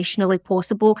organisationally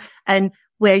possible, and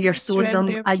where you're throwing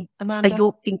them a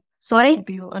yoke thing. Sorry?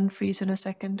 Maybe you'll unfreeze in a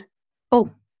second. Oh,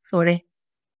 sorry.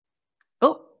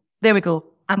 Oh, there we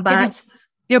go. I'm back.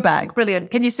 Your bag.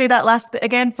 Brilliant. Can you say that last bit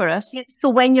again for us? So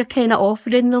when you're kind of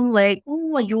offering them like,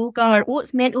 oh, a yoga or oh,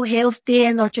 it's mental health day,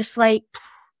 and they're just like,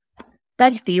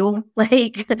 big deal.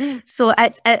 Like, so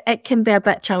it can be a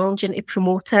bit challenging to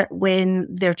promote it when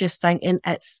they're just thinking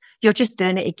you're just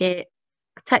doing it to get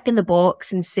a tick in the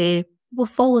box and say, we'll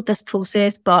follow this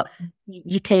process, but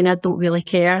you kind of don't really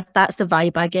care. That's the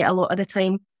vibe I get a lot of the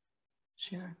time.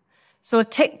 Sure. So a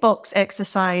tick box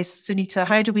exercise, Sunita,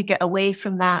 how do we get away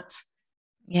from that?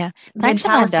 Yeah. Thanks,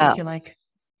 mentality, Amanda. if you like?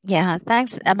 Yeah,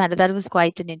 thanks, Amanda. That was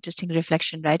quite an interesting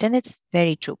reflection, right? And it's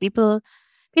very true. People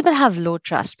have low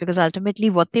trust because ultimately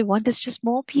what they want is just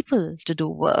more people to do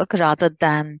work rather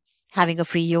than having a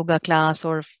free yoga class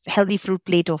or healthy fruit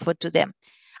plate offered to them.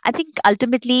 I think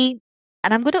ultimately,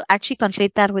 and I'm going to actually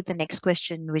conflate that with the next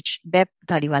question, which Beb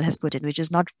Dhaliwal has put in, which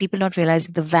is not people not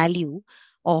realizing the value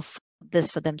of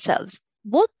this for themselves.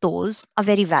 Both those are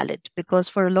very valid because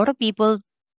for a lot of people,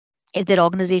 if their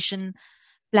organization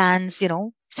plans,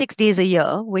 6 days a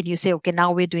year, when you say, okay,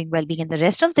 now we're doing well-being, and the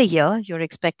rest of the year, you're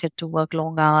expected to work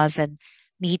long hours and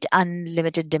meet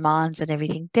unlimited demands and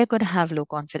everything, they're going to have low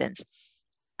confidence.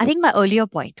 I think my earlier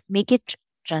point, make it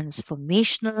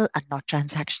transformational and not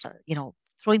transactional.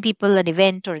 Throwing people an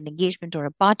event or an engagement or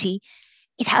a party,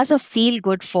 it has a feel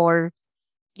good for,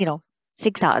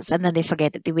 6 hours, and then they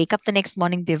forget it. They wake up the next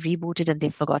morning, they've rebooted and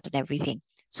they've forgotten everything.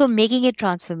 So making it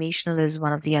transformational is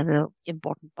one of the other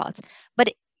important parts.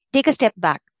 But take a step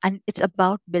back, and it's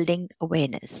about building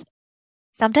awareness.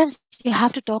 Sometimes you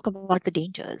have to talk about the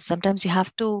dangers. Sometimes you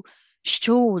have to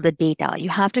show the data. You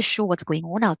have to show what's going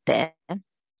on out there.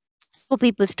 So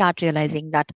people start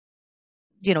realizing that,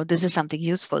 this is something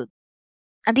useful.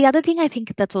 And the other thing I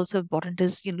think that's also important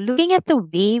is, looking at the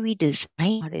way we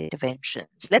design our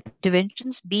interventions. Let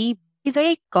interventions be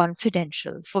very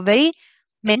confidential. For very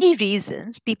many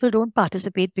reasons, people don't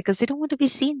participate because they don't want to be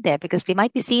seen there, because they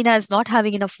might be seen as not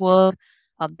having enough work.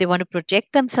 They want to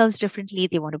project themselves differently.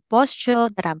 They want to posture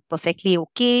that I'm perfectly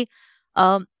okay.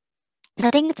 I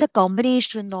think it's a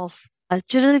combination of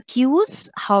cultural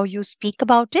cues, how you speak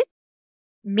about it,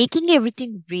 making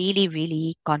everything really,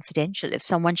 really confidential. If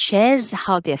someone shares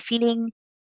how they're feeling,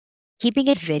 keeping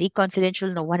it very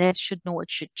confidential, no one else should know.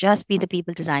 It should just be the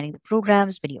people designing the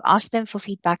programs when you ask them for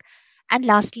feedback. And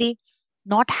lastly,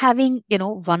 not having,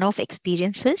 one-off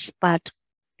experiences, but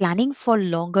planning for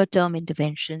longer term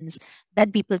interventions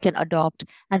that people can adopt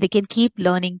and they can keep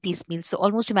learning piecemeal. So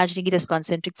almost imagining it as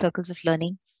concentric circles of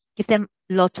learning, give them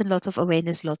lots and lots of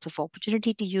awareness, lots of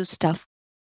opportunity to use stuff.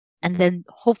 And then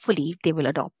hopefully they will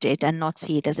adopt it and not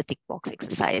see it as a tick box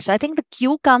exercise. So I think the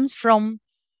cue comes from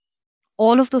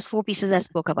all of those 4 pieces I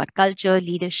spoke about: culture,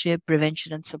 leadership,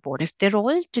 prevention, and support. If they're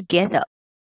all together,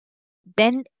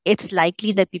 then it's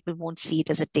likely that people won't see it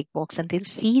as a tick box and they'll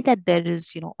see that there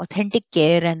is, authentic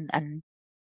care and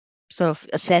sort of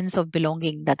a sense of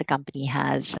belonging that the company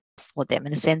has for them,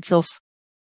 and a sense of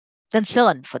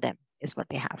concern for them is what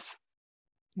they have.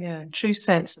 Yeah, true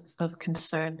sense of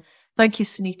concern. Thank you,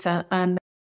 Sunita. And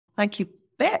thank you,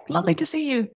 Beck. Lovely to see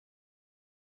you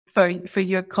for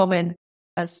your comment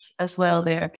as well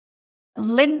there.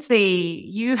 Lindsay,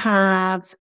 you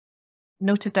have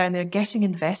noted down there getting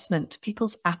investment,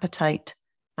 people's appetite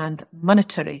and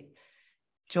monetary.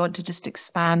 Do you want to just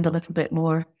expand a little bit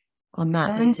more on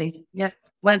that, Lindsay? Yeah.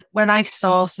 When I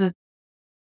started,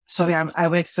 I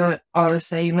worked for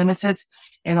RSA Limited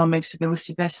in our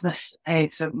mobility business.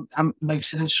 So I'm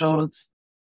motor insurance.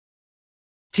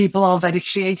 People are very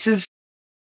creative.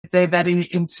 They're very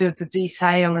into the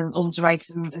detail and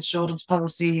underwriting insurance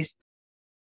policies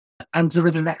and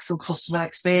delivering excellent customer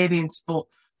experience. But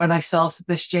when I started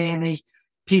this journey,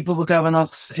 people were going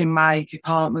off in my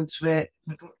department with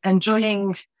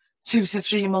enjoying 2 to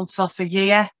 3 months off a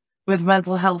year with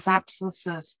mental health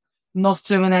absences, not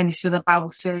doing anything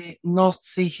about it, not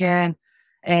seeking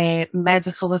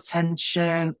medical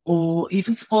attention or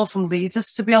even support from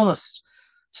leaders, to be honest.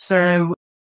 So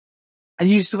I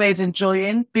used the word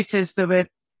enjoying because there were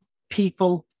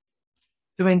people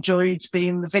who enjoyed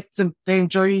being the victim. They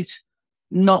enjoyed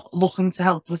not looking to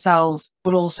help themselves,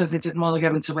 but also they didn't want to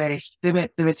go into work. They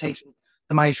were taking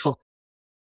the Michael.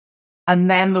 And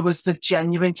then there was the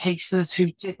genuine cases who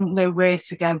didn't know where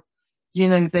to go.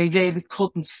 They really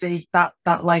couldn't see that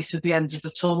light at the end of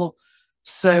the tunnel.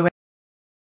 So I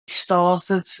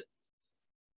started,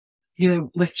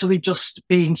 literally just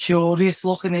being curious,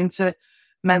 looking into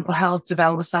mental health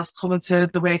development. That's coming to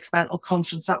the Works Mental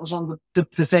Conference. That was one of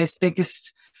the first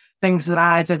biggest things that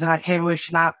I did. And I came away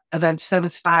from that event so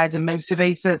inspired and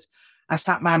motivated. I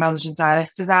sat my managing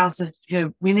director down and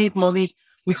said, we need money.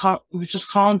 We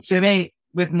just can't do it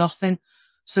with nothing.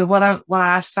 So what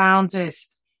I found is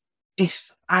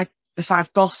if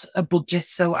I've got a budget,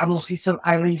 so I'm lucky to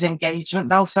I lead engagement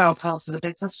now, so I'm part of the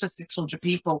business for 600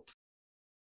 people.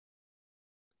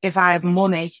 If I have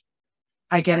money,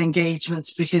 I get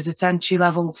engagements because it's entry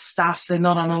level staff. They're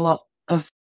not on a lot of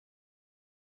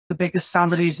the biggest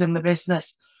salaries in the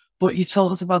business. But you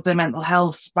told us about their mental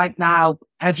health. Right now,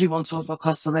 everyone's talking about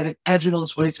cost of living.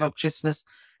 Everyone's worried about Christmas.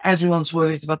 Everyone's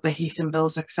worried about the heating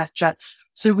bills, etc.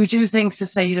 So we do things to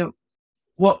say,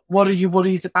 what are you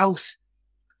worried about?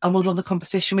 And we'll run the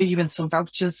competition with you in some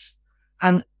vouchers.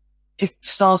 And if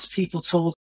starts people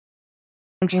talk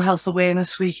mental health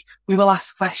awareness week, we will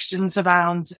ask questions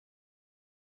around,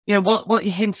 what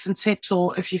your hints and tips,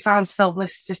 or if you found yourself in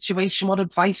this situation, what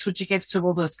advice would you give to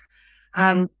others?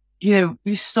 And,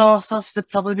 we start off to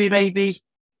probably maybe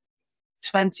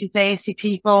 20, 30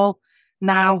 people.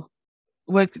 Now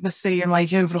we're seeing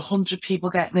like over 100 people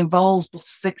getting involved, but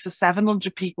 600 or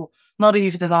 700 people, not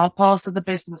even in our part of the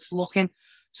business, looking.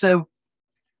 So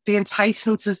the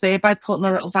enticement is there by putting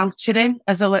a little voucher in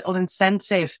as a little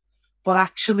incentive. But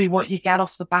actually what you get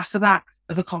off the back of that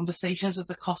are the conversations at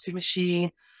the coffee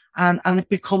machine, and it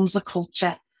becomes a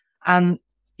culture. And,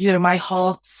 my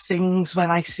heart sings when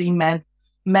I see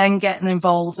men getting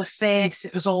involved. At first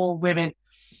it was all women,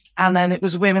 and then it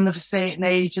was women of a certain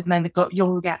age, and then it got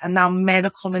younger, and now men are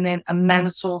coming in, and men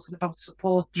are talking about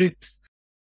support groups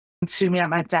to me at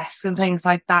my desk and things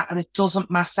like that. And it doesn't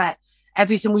matter.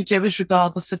 Everything we do is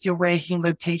regardless of your working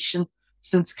location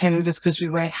since COVID, because we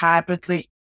work hybridly.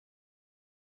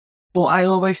 But I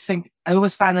always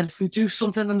find that if we do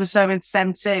something and there's no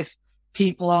incentive,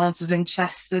 people aren't as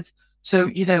interested. So,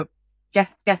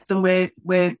 get them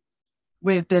where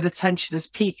their attention is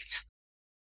peaked.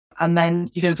 And then,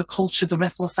 the culture, the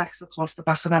ripple effects across the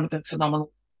back of them have been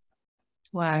phenomenal.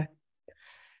 Wow.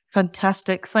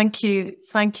 Fantastic. Thank you.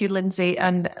 Thank you, Lindsay.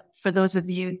 And for those of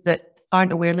you that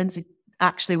aren't aware, Lindsay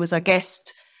actually was a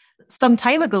guest some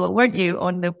time ago, weren't you,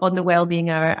 on the Wellbeing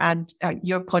Hour? And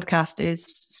your podcast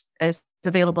is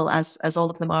available as all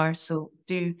of them are. So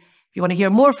if you want to hear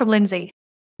more from Lindsay,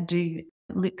 do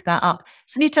look that up.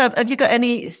 Sunita, have you got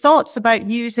any thoughts about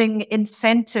using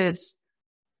incentives?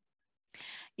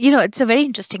 It's a very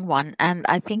interesting one. And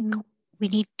I think we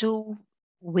need to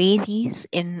weigh these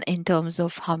in terms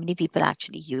of how many people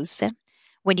actually use them.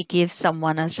 When you give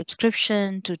someone a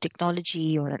subscription to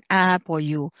technology or an app, or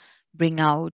you bring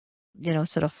out,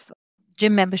 sort of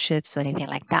gym memberships or anything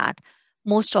like that,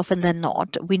 most often than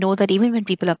not, we know that even when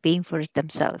people are paying for it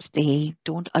themselves, they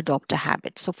don't adopt a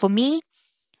habit. So for me,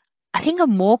 I think a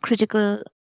more critical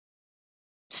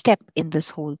step in this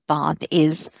whole path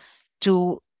is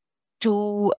to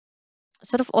sort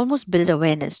of almost build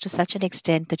awareness to such an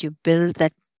extent that you build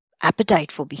that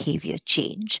appetite for behavior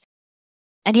change.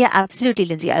 And yeah, absolutely,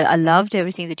 Lindsay. I loved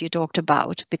everything that you talked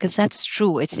about, because that's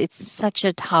true. It's such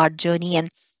a hard journey, and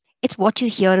it's what you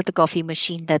hear at the coffee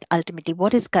machine that ultimately,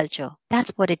 what is culture?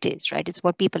 That's what it is, right? It's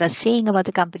what people are saying about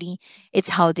the company. It's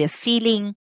how they're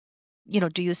feeling.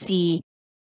 Do you see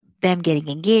them getting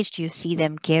engaged? Do you see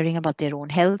them caring about their own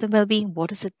health and well-being?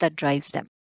 What is it that drives them?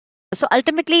 So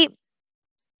ultimately,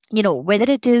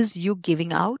 whether it is you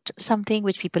giving out something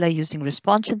which people are using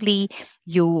responsibly,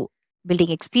 you building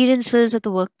experiences at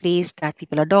the workplace that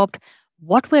people adopt,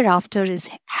 what we're after is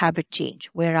habit change.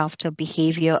 We're after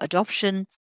behavior adoption,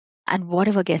 and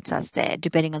whatever gets us there,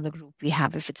 depending on the group we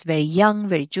have. If it's very young,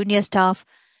 very junior staff,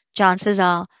 chances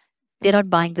are they're not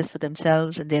buying this for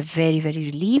themselves, and they're very, very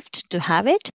relieved to have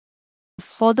it.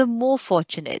 For the more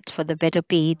fortunate, for the better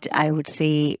paid, I would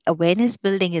say awareness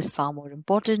building is far more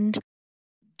important.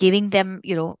 Giving them,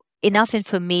 enough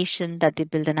information that they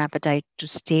build an appetite to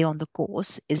stay on the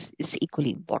course is equally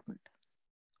important.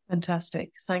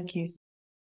 Fantastic. Thank you.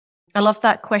 I love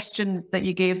that question that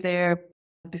you gave there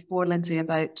before, Lindsay,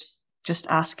 about just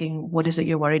asking, what is it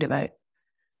you're worried about?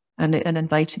 And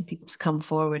inviting people to come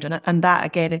forward. And that,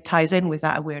 again, it ties in with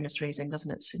that awareness raising,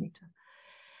 doesn't it, Sunita?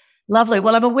 Lovely.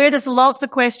 Well, I'm aware there's lots of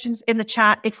questions in the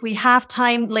chat. If we have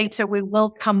time later, we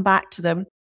will come back to them.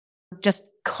 Just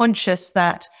conscious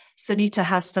that Sunita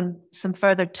has some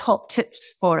further top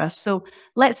tips for us. So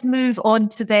let's move on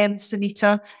to them,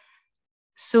 Sunita.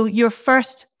 So your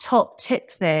first top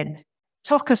tip then,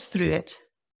 talk us through it.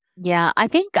 Yeah, I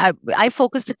think I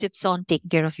focus the tips on taking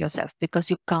care of yourself,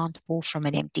 because you can't pour from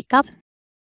an empty cup.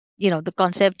 The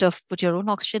concept of put your own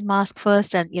oxygen mask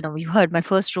first. And, you heard my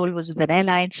first role was with an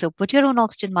airline. So put your own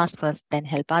oxygen mask first, then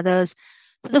help others.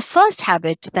 So the first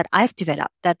habit that I've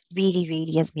developed that really,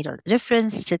 really has made a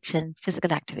difference sits in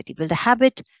physical activity. Build a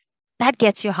habit that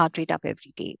gets your heart rate up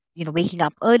every day. Waking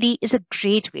up early is a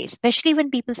great way, especially when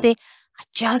people say, I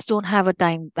just don't have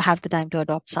the time to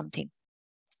adopt something.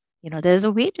 There's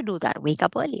a way to do that. Wake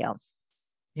up earlier.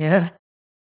 Yeah.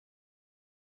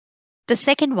 The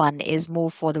second one is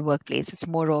more for the workplace. It's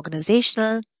more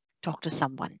organizational. Talk to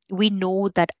someone. We know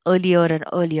that earlier and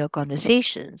earlier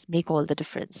conversations make all the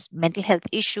difference. Mental health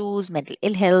issues, mental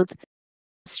ill health,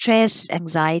 stress,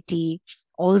 anxiety,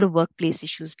 all the workplace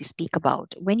issues we speak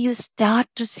about. When you start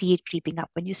to see it creeping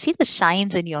up, when you see the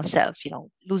signs in yourself,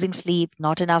 losing sleep,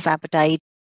 not enough appetite,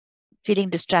 feeling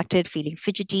distracted, feeling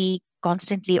fidgety,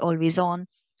 constantly always on,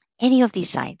 any of these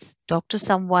signs, talk to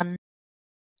someone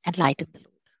and lighten the load.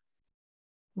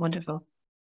 Wonderful.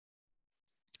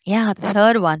 Yeah, the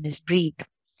third one is breathe.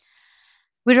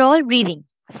 We're all breathing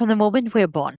from the moment we're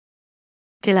born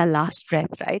till our last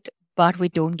breath, right? But we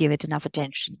don't give it enough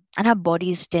attention. And our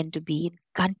bodies tend to be in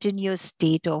continuous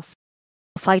state of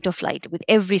fight or flight with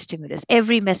every stimulus,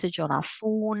 every message on our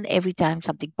phone, every time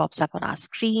something pops up on our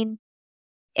screen,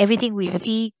 everything we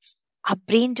see, our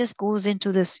brain just goes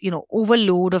into this,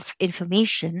 overload of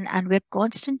information, and we're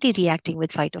constantly reacting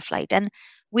with fight or flight. And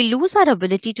we lose our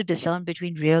ability to discern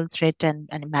between real threat and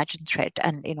imagined threat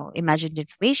and, imagined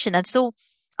information. And so,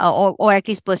 or at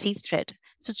least perceived threat.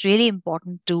 So it's really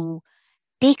important to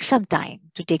take some time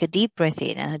to take a deep breath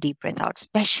in and a deep breath out,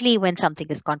 especially when something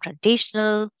is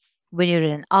confrontational, when you're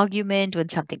in an argument, when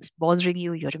something's bothering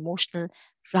you, you're emotional,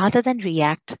 rather than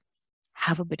react.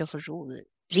 Have a bit of a rule.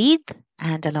 Breathe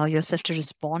and allow yourself to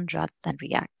respond rather than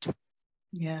react.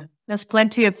 Yeah. There's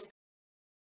plenty of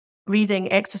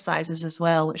breathing exercises as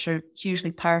well, which are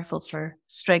hugely powerful for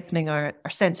strengthening our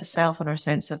sense of self and our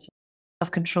sense of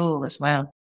self-control as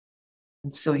well.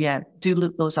 And so, yeah, do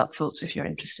look those up, folks, if you're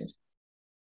interested.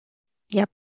 Yep.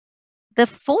 The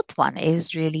fourth one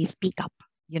is really speak up.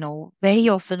 Very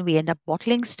often we end up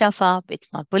bottling stuff up.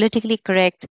 It's not politically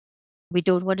correct. We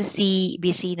don't want to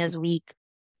be seen as weak.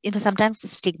 Sometimes the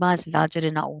stigma is larger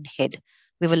in our own head.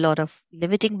 We have a lot of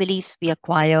limiting beliefs we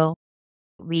acquire.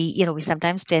 We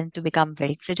sometimes tend to become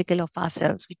very critical of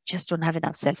ourselves. We just don't have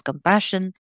enough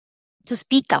self-compassion. So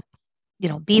speak up,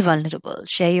 be vulnerable,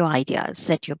 share your ideas,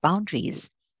 set your boundaries.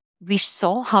 We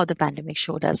saw how the pandemic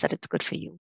showed us that it's good for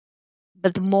you.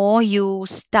 But the more you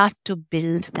start to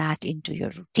build that into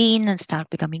your routine and start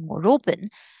becoming more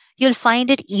open, you'll find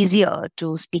it easier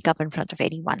to speak up in front of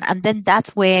anyone. And then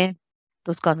that's where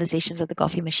those conversations at the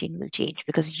coffee machine will change,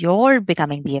 because you're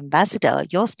becoming the ambassador,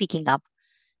 you're speaking up.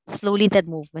 Slowly that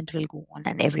movement will go on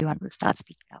and everyone will start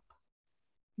speaking up.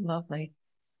 Lovely.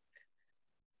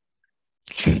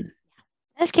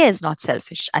 Self-care is not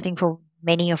selfish. I think for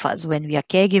many of us, when we are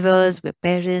caregivers, we're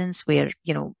parents,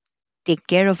 take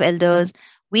care of elders,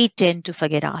 we tend to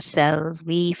forget ourselves.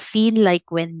 We feel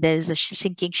like when there's a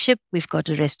sinking ship, we've got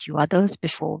to rescue others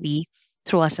before we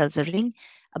throw ourselves a ring.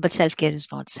 But self-care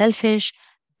is not selfish.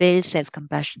 Build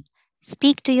self-compassion.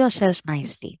 Speak to yourself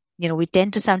nicely. We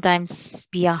tend to sometimes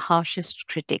be our harshest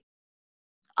critic,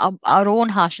 our own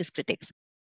harshest critics.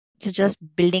 So just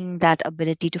building that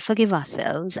ability to forgive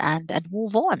ourselves and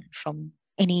move on from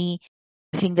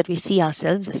anything that we see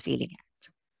ourselves as failing at.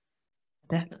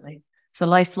 Definitely. It's a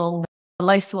lifelong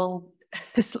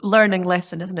learning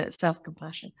lesson, isn't it?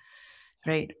 Self-compassion.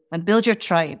 Great. And build your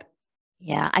tribe.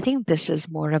 Yeah, I think this is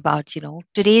more about,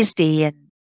 today's day and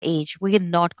age. We're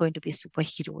not going to be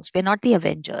superheroes. We're not the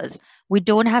Avengers. We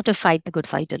don't have to fight the good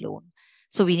fight alone.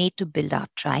 So we need to build our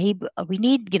tribe. We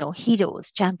need,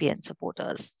 heroes, champions,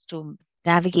 supporters to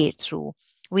navigate through.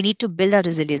 We need to build our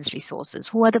resilience resources.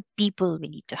 Who are the people we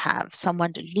need to have?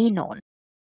 Someone to lean on,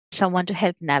 someone to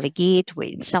help navigate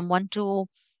with, someone to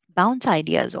bounce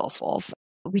ideas off of.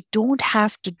 We don't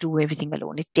have to do everything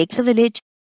alone. It takes a village.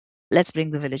 Let's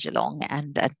bring the village along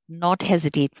and not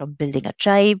hesitate from building a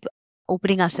tribe,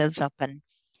 opening ourselves up and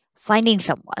finding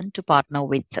someone to partner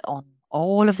with on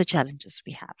all of the challenges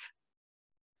we have.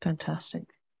 Fantastic.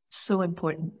 So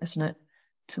important, isn't it?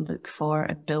 To look for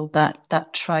and build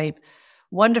that tribe.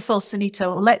 Wonderful,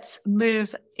 Sunita. Let's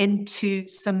move into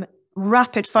some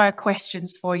rapid fire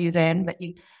questions for you then that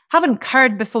you haven't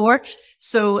heard before.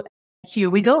 So here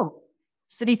we go.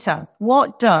 Sunita,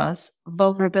 what does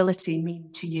vulnerability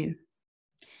mean to you?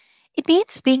 It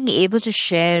means being able to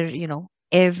share,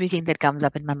 everything that comes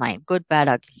up in my mind, good, bad,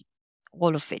 ugly,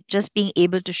 all of it. Just being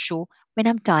able to show when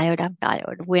I'm tired, I'm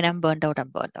tired. When I'm burnt out, I'm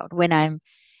burnt out. When I'm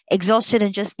exhausted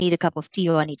and just need a cup of tea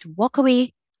or I need to walk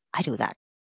away, I do that.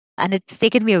 And it's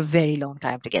taken me a very long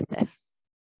time to get there.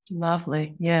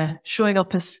 Lovely. Yeah. Showing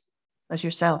up as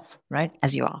yourself, right?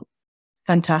 As you are.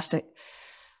 Fantastic.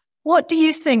 What do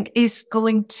you think is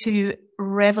going to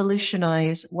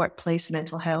revolutionize workplace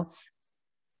mental health?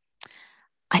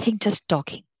 I think just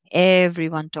talking,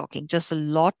 everyone talking, just a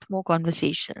lot more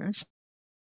conversations.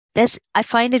 I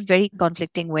find it very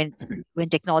conflicting when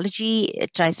technology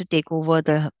tries to take over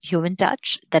the human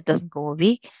touch. That doesn't go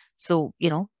away. So,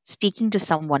 speaking to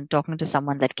someone, talking to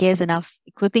someone that cares enough,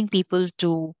 equipping people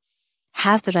to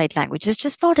have the right language. There's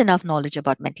just not enough knowledge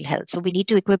about mental health. So we need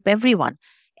to equip everyone,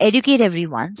 educate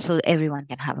everyone so everyone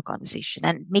can have a conversation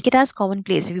and make it as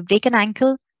commonplace. If you break an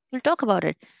ankle, you'll talk about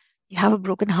it. You have a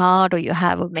broken heart or you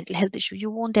have a mental health issue,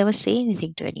 you won't ever say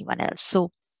anything to anyone else.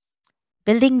 So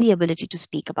building the ability to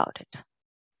speak about it.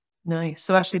 Nice.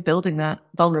 So actually building that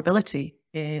vulnerability,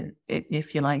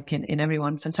 if you like, in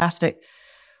everyone. Fantastic.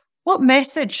 What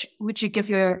message would you give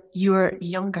your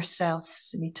younger self,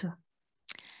 Sunita?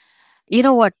 You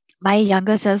know what? My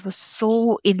younger self was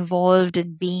so involved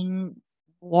in being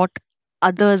what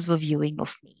others were viewing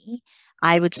of me.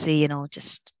 I would say,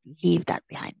 just leave that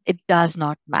behind. It does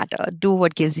not matter. Do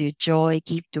what gives you joy.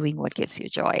 Keep doing what gives you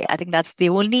joy. I think that's the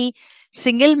only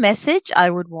single message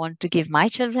I would want to give my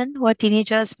children who are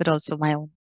teenagers, but also my own,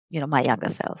 my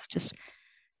younger self. Just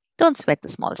don't sweat the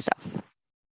small stuff.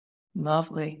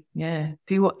 Lovely. Yeah.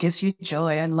 Do what gives you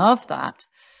joy. I love that.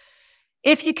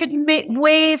 If you could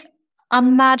wave a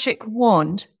magic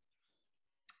wand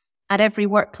at every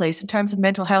workplace in terms of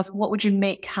mental health, what would you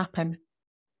make happen?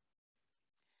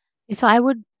 If I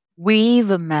would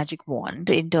wave a magic wand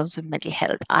in terms of mental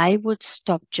health, I would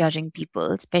stop judging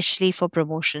people, especially for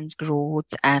promotions,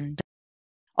 growth, and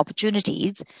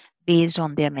opportunities based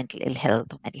on their mental ill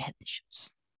health or mental health issues.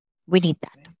 We need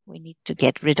that. We need to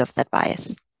get rid of that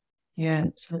bias. Yeah,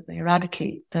 absolutely.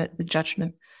 Eradicate the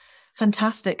judgment.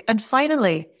 Fantastic. And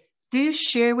finally, do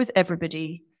share with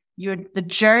everybody the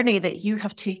journey that you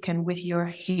have taken with your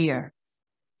hair.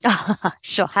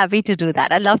 Sure, happy to do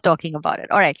that. I love talking about it.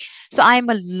 All right. So I'm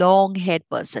a long haired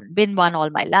person, been one all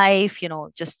my life,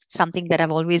 just something that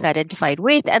I've always identified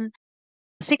with. And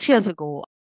 6 years ago,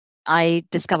 I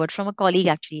discovered from a colleague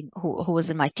actually who was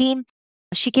in my team.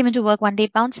 She came into work one day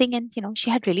bouncing and, she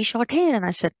had really short hair. And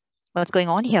I said, what's going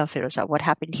on here, Firoza? What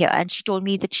happened here? And she told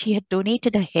me that she had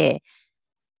donated her hair.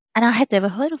 And I had never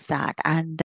heard of that.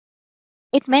 And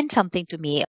it meant something to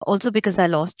me. Also because I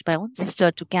lost my own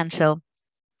sister to cancer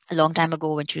a long time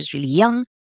ago when she was really young.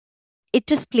 It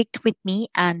just clicked with me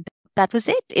and that was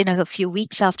it. In a few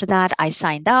weeks after that, I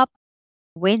signed up,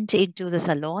 went into the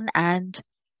salon and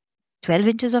 12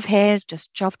 inches of hair,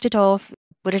 just chopped it off,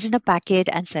 put it in a packet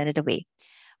and sent it away.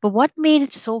 But what made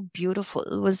it so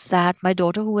beautiful was that my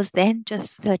daughter, who was then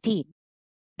just 13,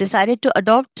 decided to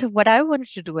adopt what I wanted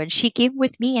to do. And she came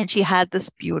with me and she had this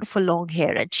beautiful long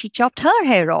hair and she chopped her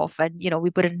hair off. And, we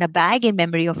put it in a bag in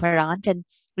memory of her aunt and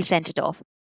we sent it off.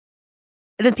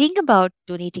 The thing about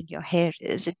donating your hair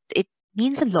is it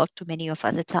means a lot to many of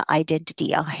us. It's our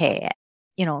identity, our hair.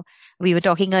 We were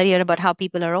talking earlier about how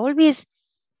people are always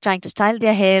trying to style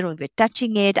their hair or we're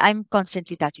touching it. I'm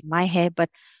constantly touching my hair. But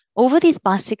over these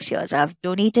past 6 years, I've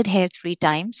donated hair 3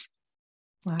 times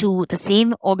to the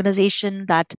same organization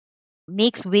that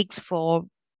makes wigs for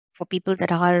people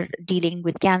that are dealing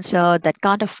with cancer, that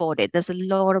can't afford it. There's a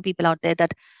lot of people out there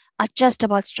that are just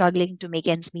about struggling to make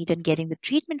ends meet and getting the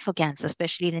treatment for cancer,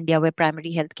 especially in India where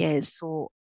primary healthcare is so,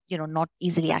 not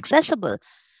easily accessible.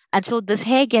 And so this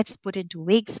hair gets put into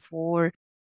wigs for,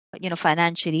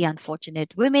 financially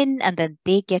unfortunate women, and then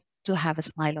they get to have a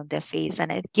smile on their face.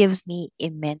 And it gives me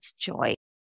immense joy.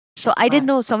 So I didn't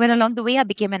know, somewhere along the way, I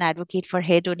became an advocate for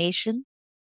hair donation.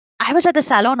 I was at the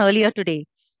salon earlier today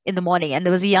in the morning and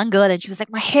there was a young girl and she was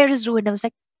like, my hair is ruined. I was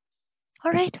like,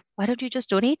 all right, why don't you just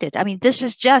donate it? I mean, this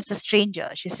is just a stranger.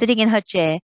 She's sitting in her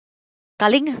chair,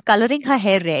 coloring her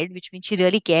hair red, which means she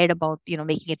really cared about,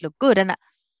 making it look good. And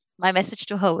my message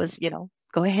to her was,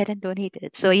 go ahead and donate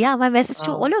it. So yeah, my message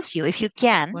to all of you, if you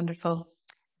can, wonderful,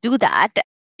 do that.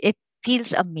 It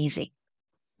feels amazing.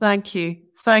 Thank you.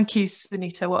 Thank you,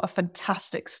 Sunita. What a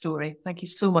fantastic story. Thank you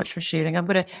so much for sharing. I'm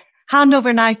going to hand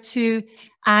over now to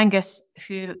Angus,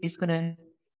 who is going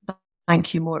to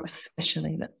thank you more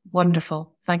officially.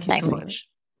 Wonderful. Thank you so much.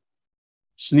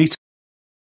 Sunita,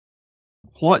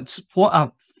 what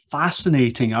a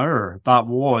fascinating hour that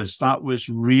was. That was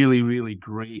really, really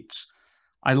great.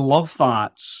 I love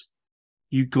that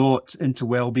you got into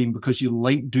Wellbeing because you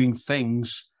like doing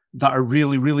things that are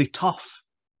really, really tough.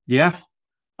 Yeah.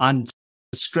 And the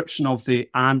description of the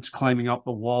ant climbing up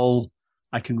the wall,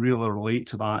 I can really relate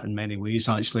to that in many ways,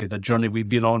 actually, the journey we've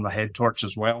been on with Head Torch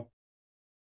as well.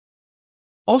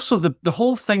 Also, the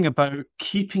whole thing about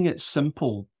keeping it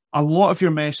simple. A lot of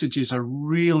your messages are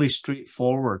really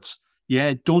straightforward.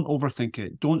 Yeah, don't overthink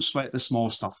it. Don't sweat the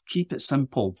small stuff. Keep it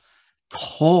simple.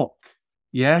 Talk.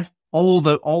 Yeah, all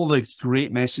the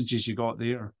great messages you got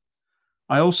there.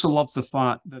 I also love the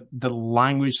fact that the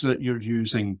language that you're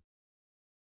using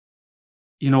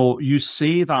you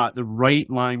say that the right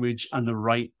language and the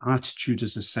right attitude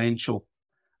is essential.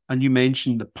 And you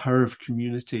mentioned the power of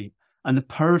community, and the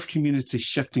power of community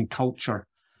shifting culture.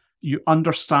 You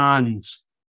understand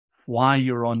why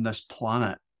you're on this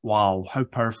planet. Wow, how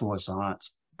powerful is that?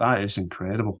 That is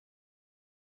incredible.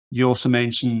 You also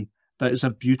mentioned that it's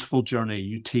a beautiful journey.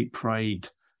 You take pride,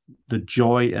 the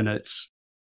joy in it,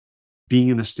 being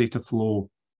in a state of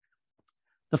flow.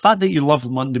 The fact that you love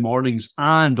Monday mornings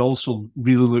and also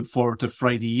really look forward to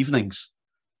Friday evenings.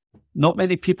 Not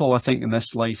many people, I think, in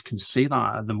this life can say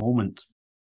that at the moment.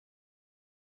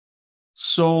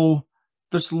 So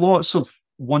there's lots of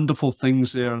wonderful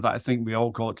things there that I think we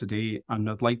all got today. And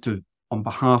I'd like to, on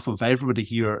behalf of everybody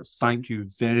here, thank you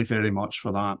very, very much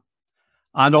for that.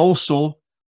 And also,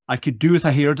 I could do with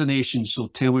a hair donation, so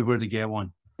tell me where to get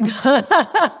one.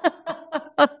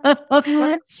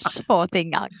 Sure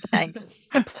thing, thanks.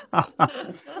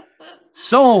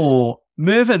 So,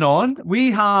 moving on,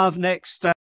 we have next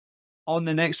on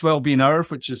the next Wellbeing Hour,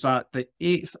 which is at the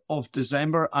 8th of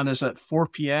December and is at 4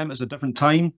 p.m. It's a different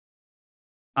time.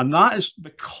 And that is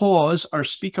because our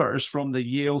speaker is from the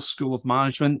Yale School of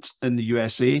Management in the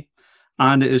USA,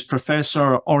 and it is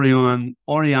Professor Oriane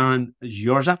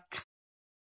Jorzak.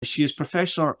 She is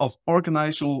Professor of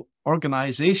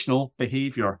Organizational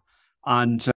Behavior,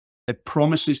 and it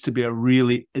promises to be a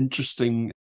really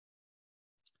interesting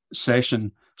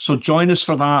session. So join us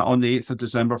for that on the 8th of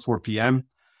December, 4 p.m.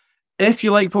 If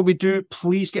you like what we do,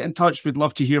 please get in touch. We'd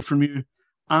love to hear from you.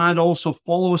 And also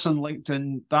follow us on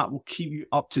LinkedIn. That will keep you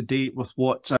up to date with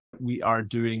what we are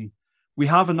doing. We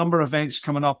have a number of events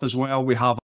coming up as well. We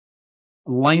have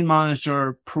a line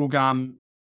manager program,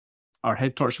 our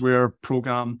Head Torch Wear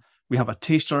program. We have a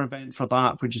taster event for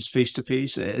that, which is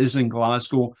face-to-face. It is in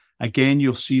Glasgow. Again,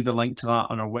 you'll see the link to that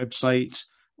on our website.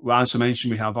 As I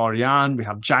mentioned, we have Ariane, we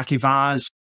have Jackie Vaz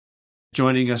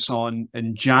joining us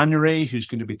in January, who's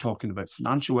going to be talking about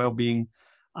financial well-being.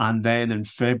 And then in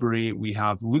February, we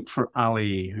have Look for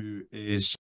Ali, who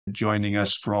is joining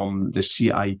us from the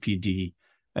CIPD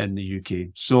in the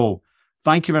UK. So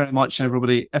thank you very much,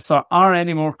 everybody. If there are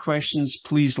any more questions,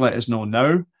 please let us know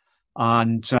now.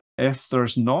 And if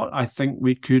there's not, I think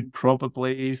we could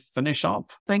probably finish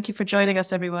up. Thank you for joining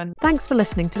us, everyone. Thanks for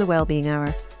listening to the Wellbeing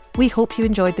Hour. We hope you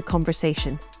enjoyed the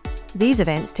conversation. These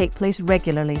events take place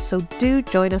regularly, so do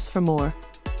join us for more.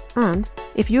 And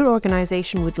if your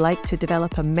organisation would like to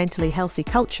develop a mentally healthy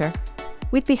culture,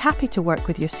 we'd be happy to work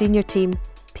with your senior team,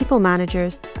 people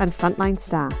managers and frontline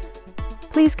staff.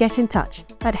 Please get in touch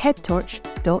at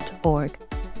headtorch.org.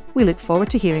 We look forward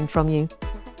to hearing from you.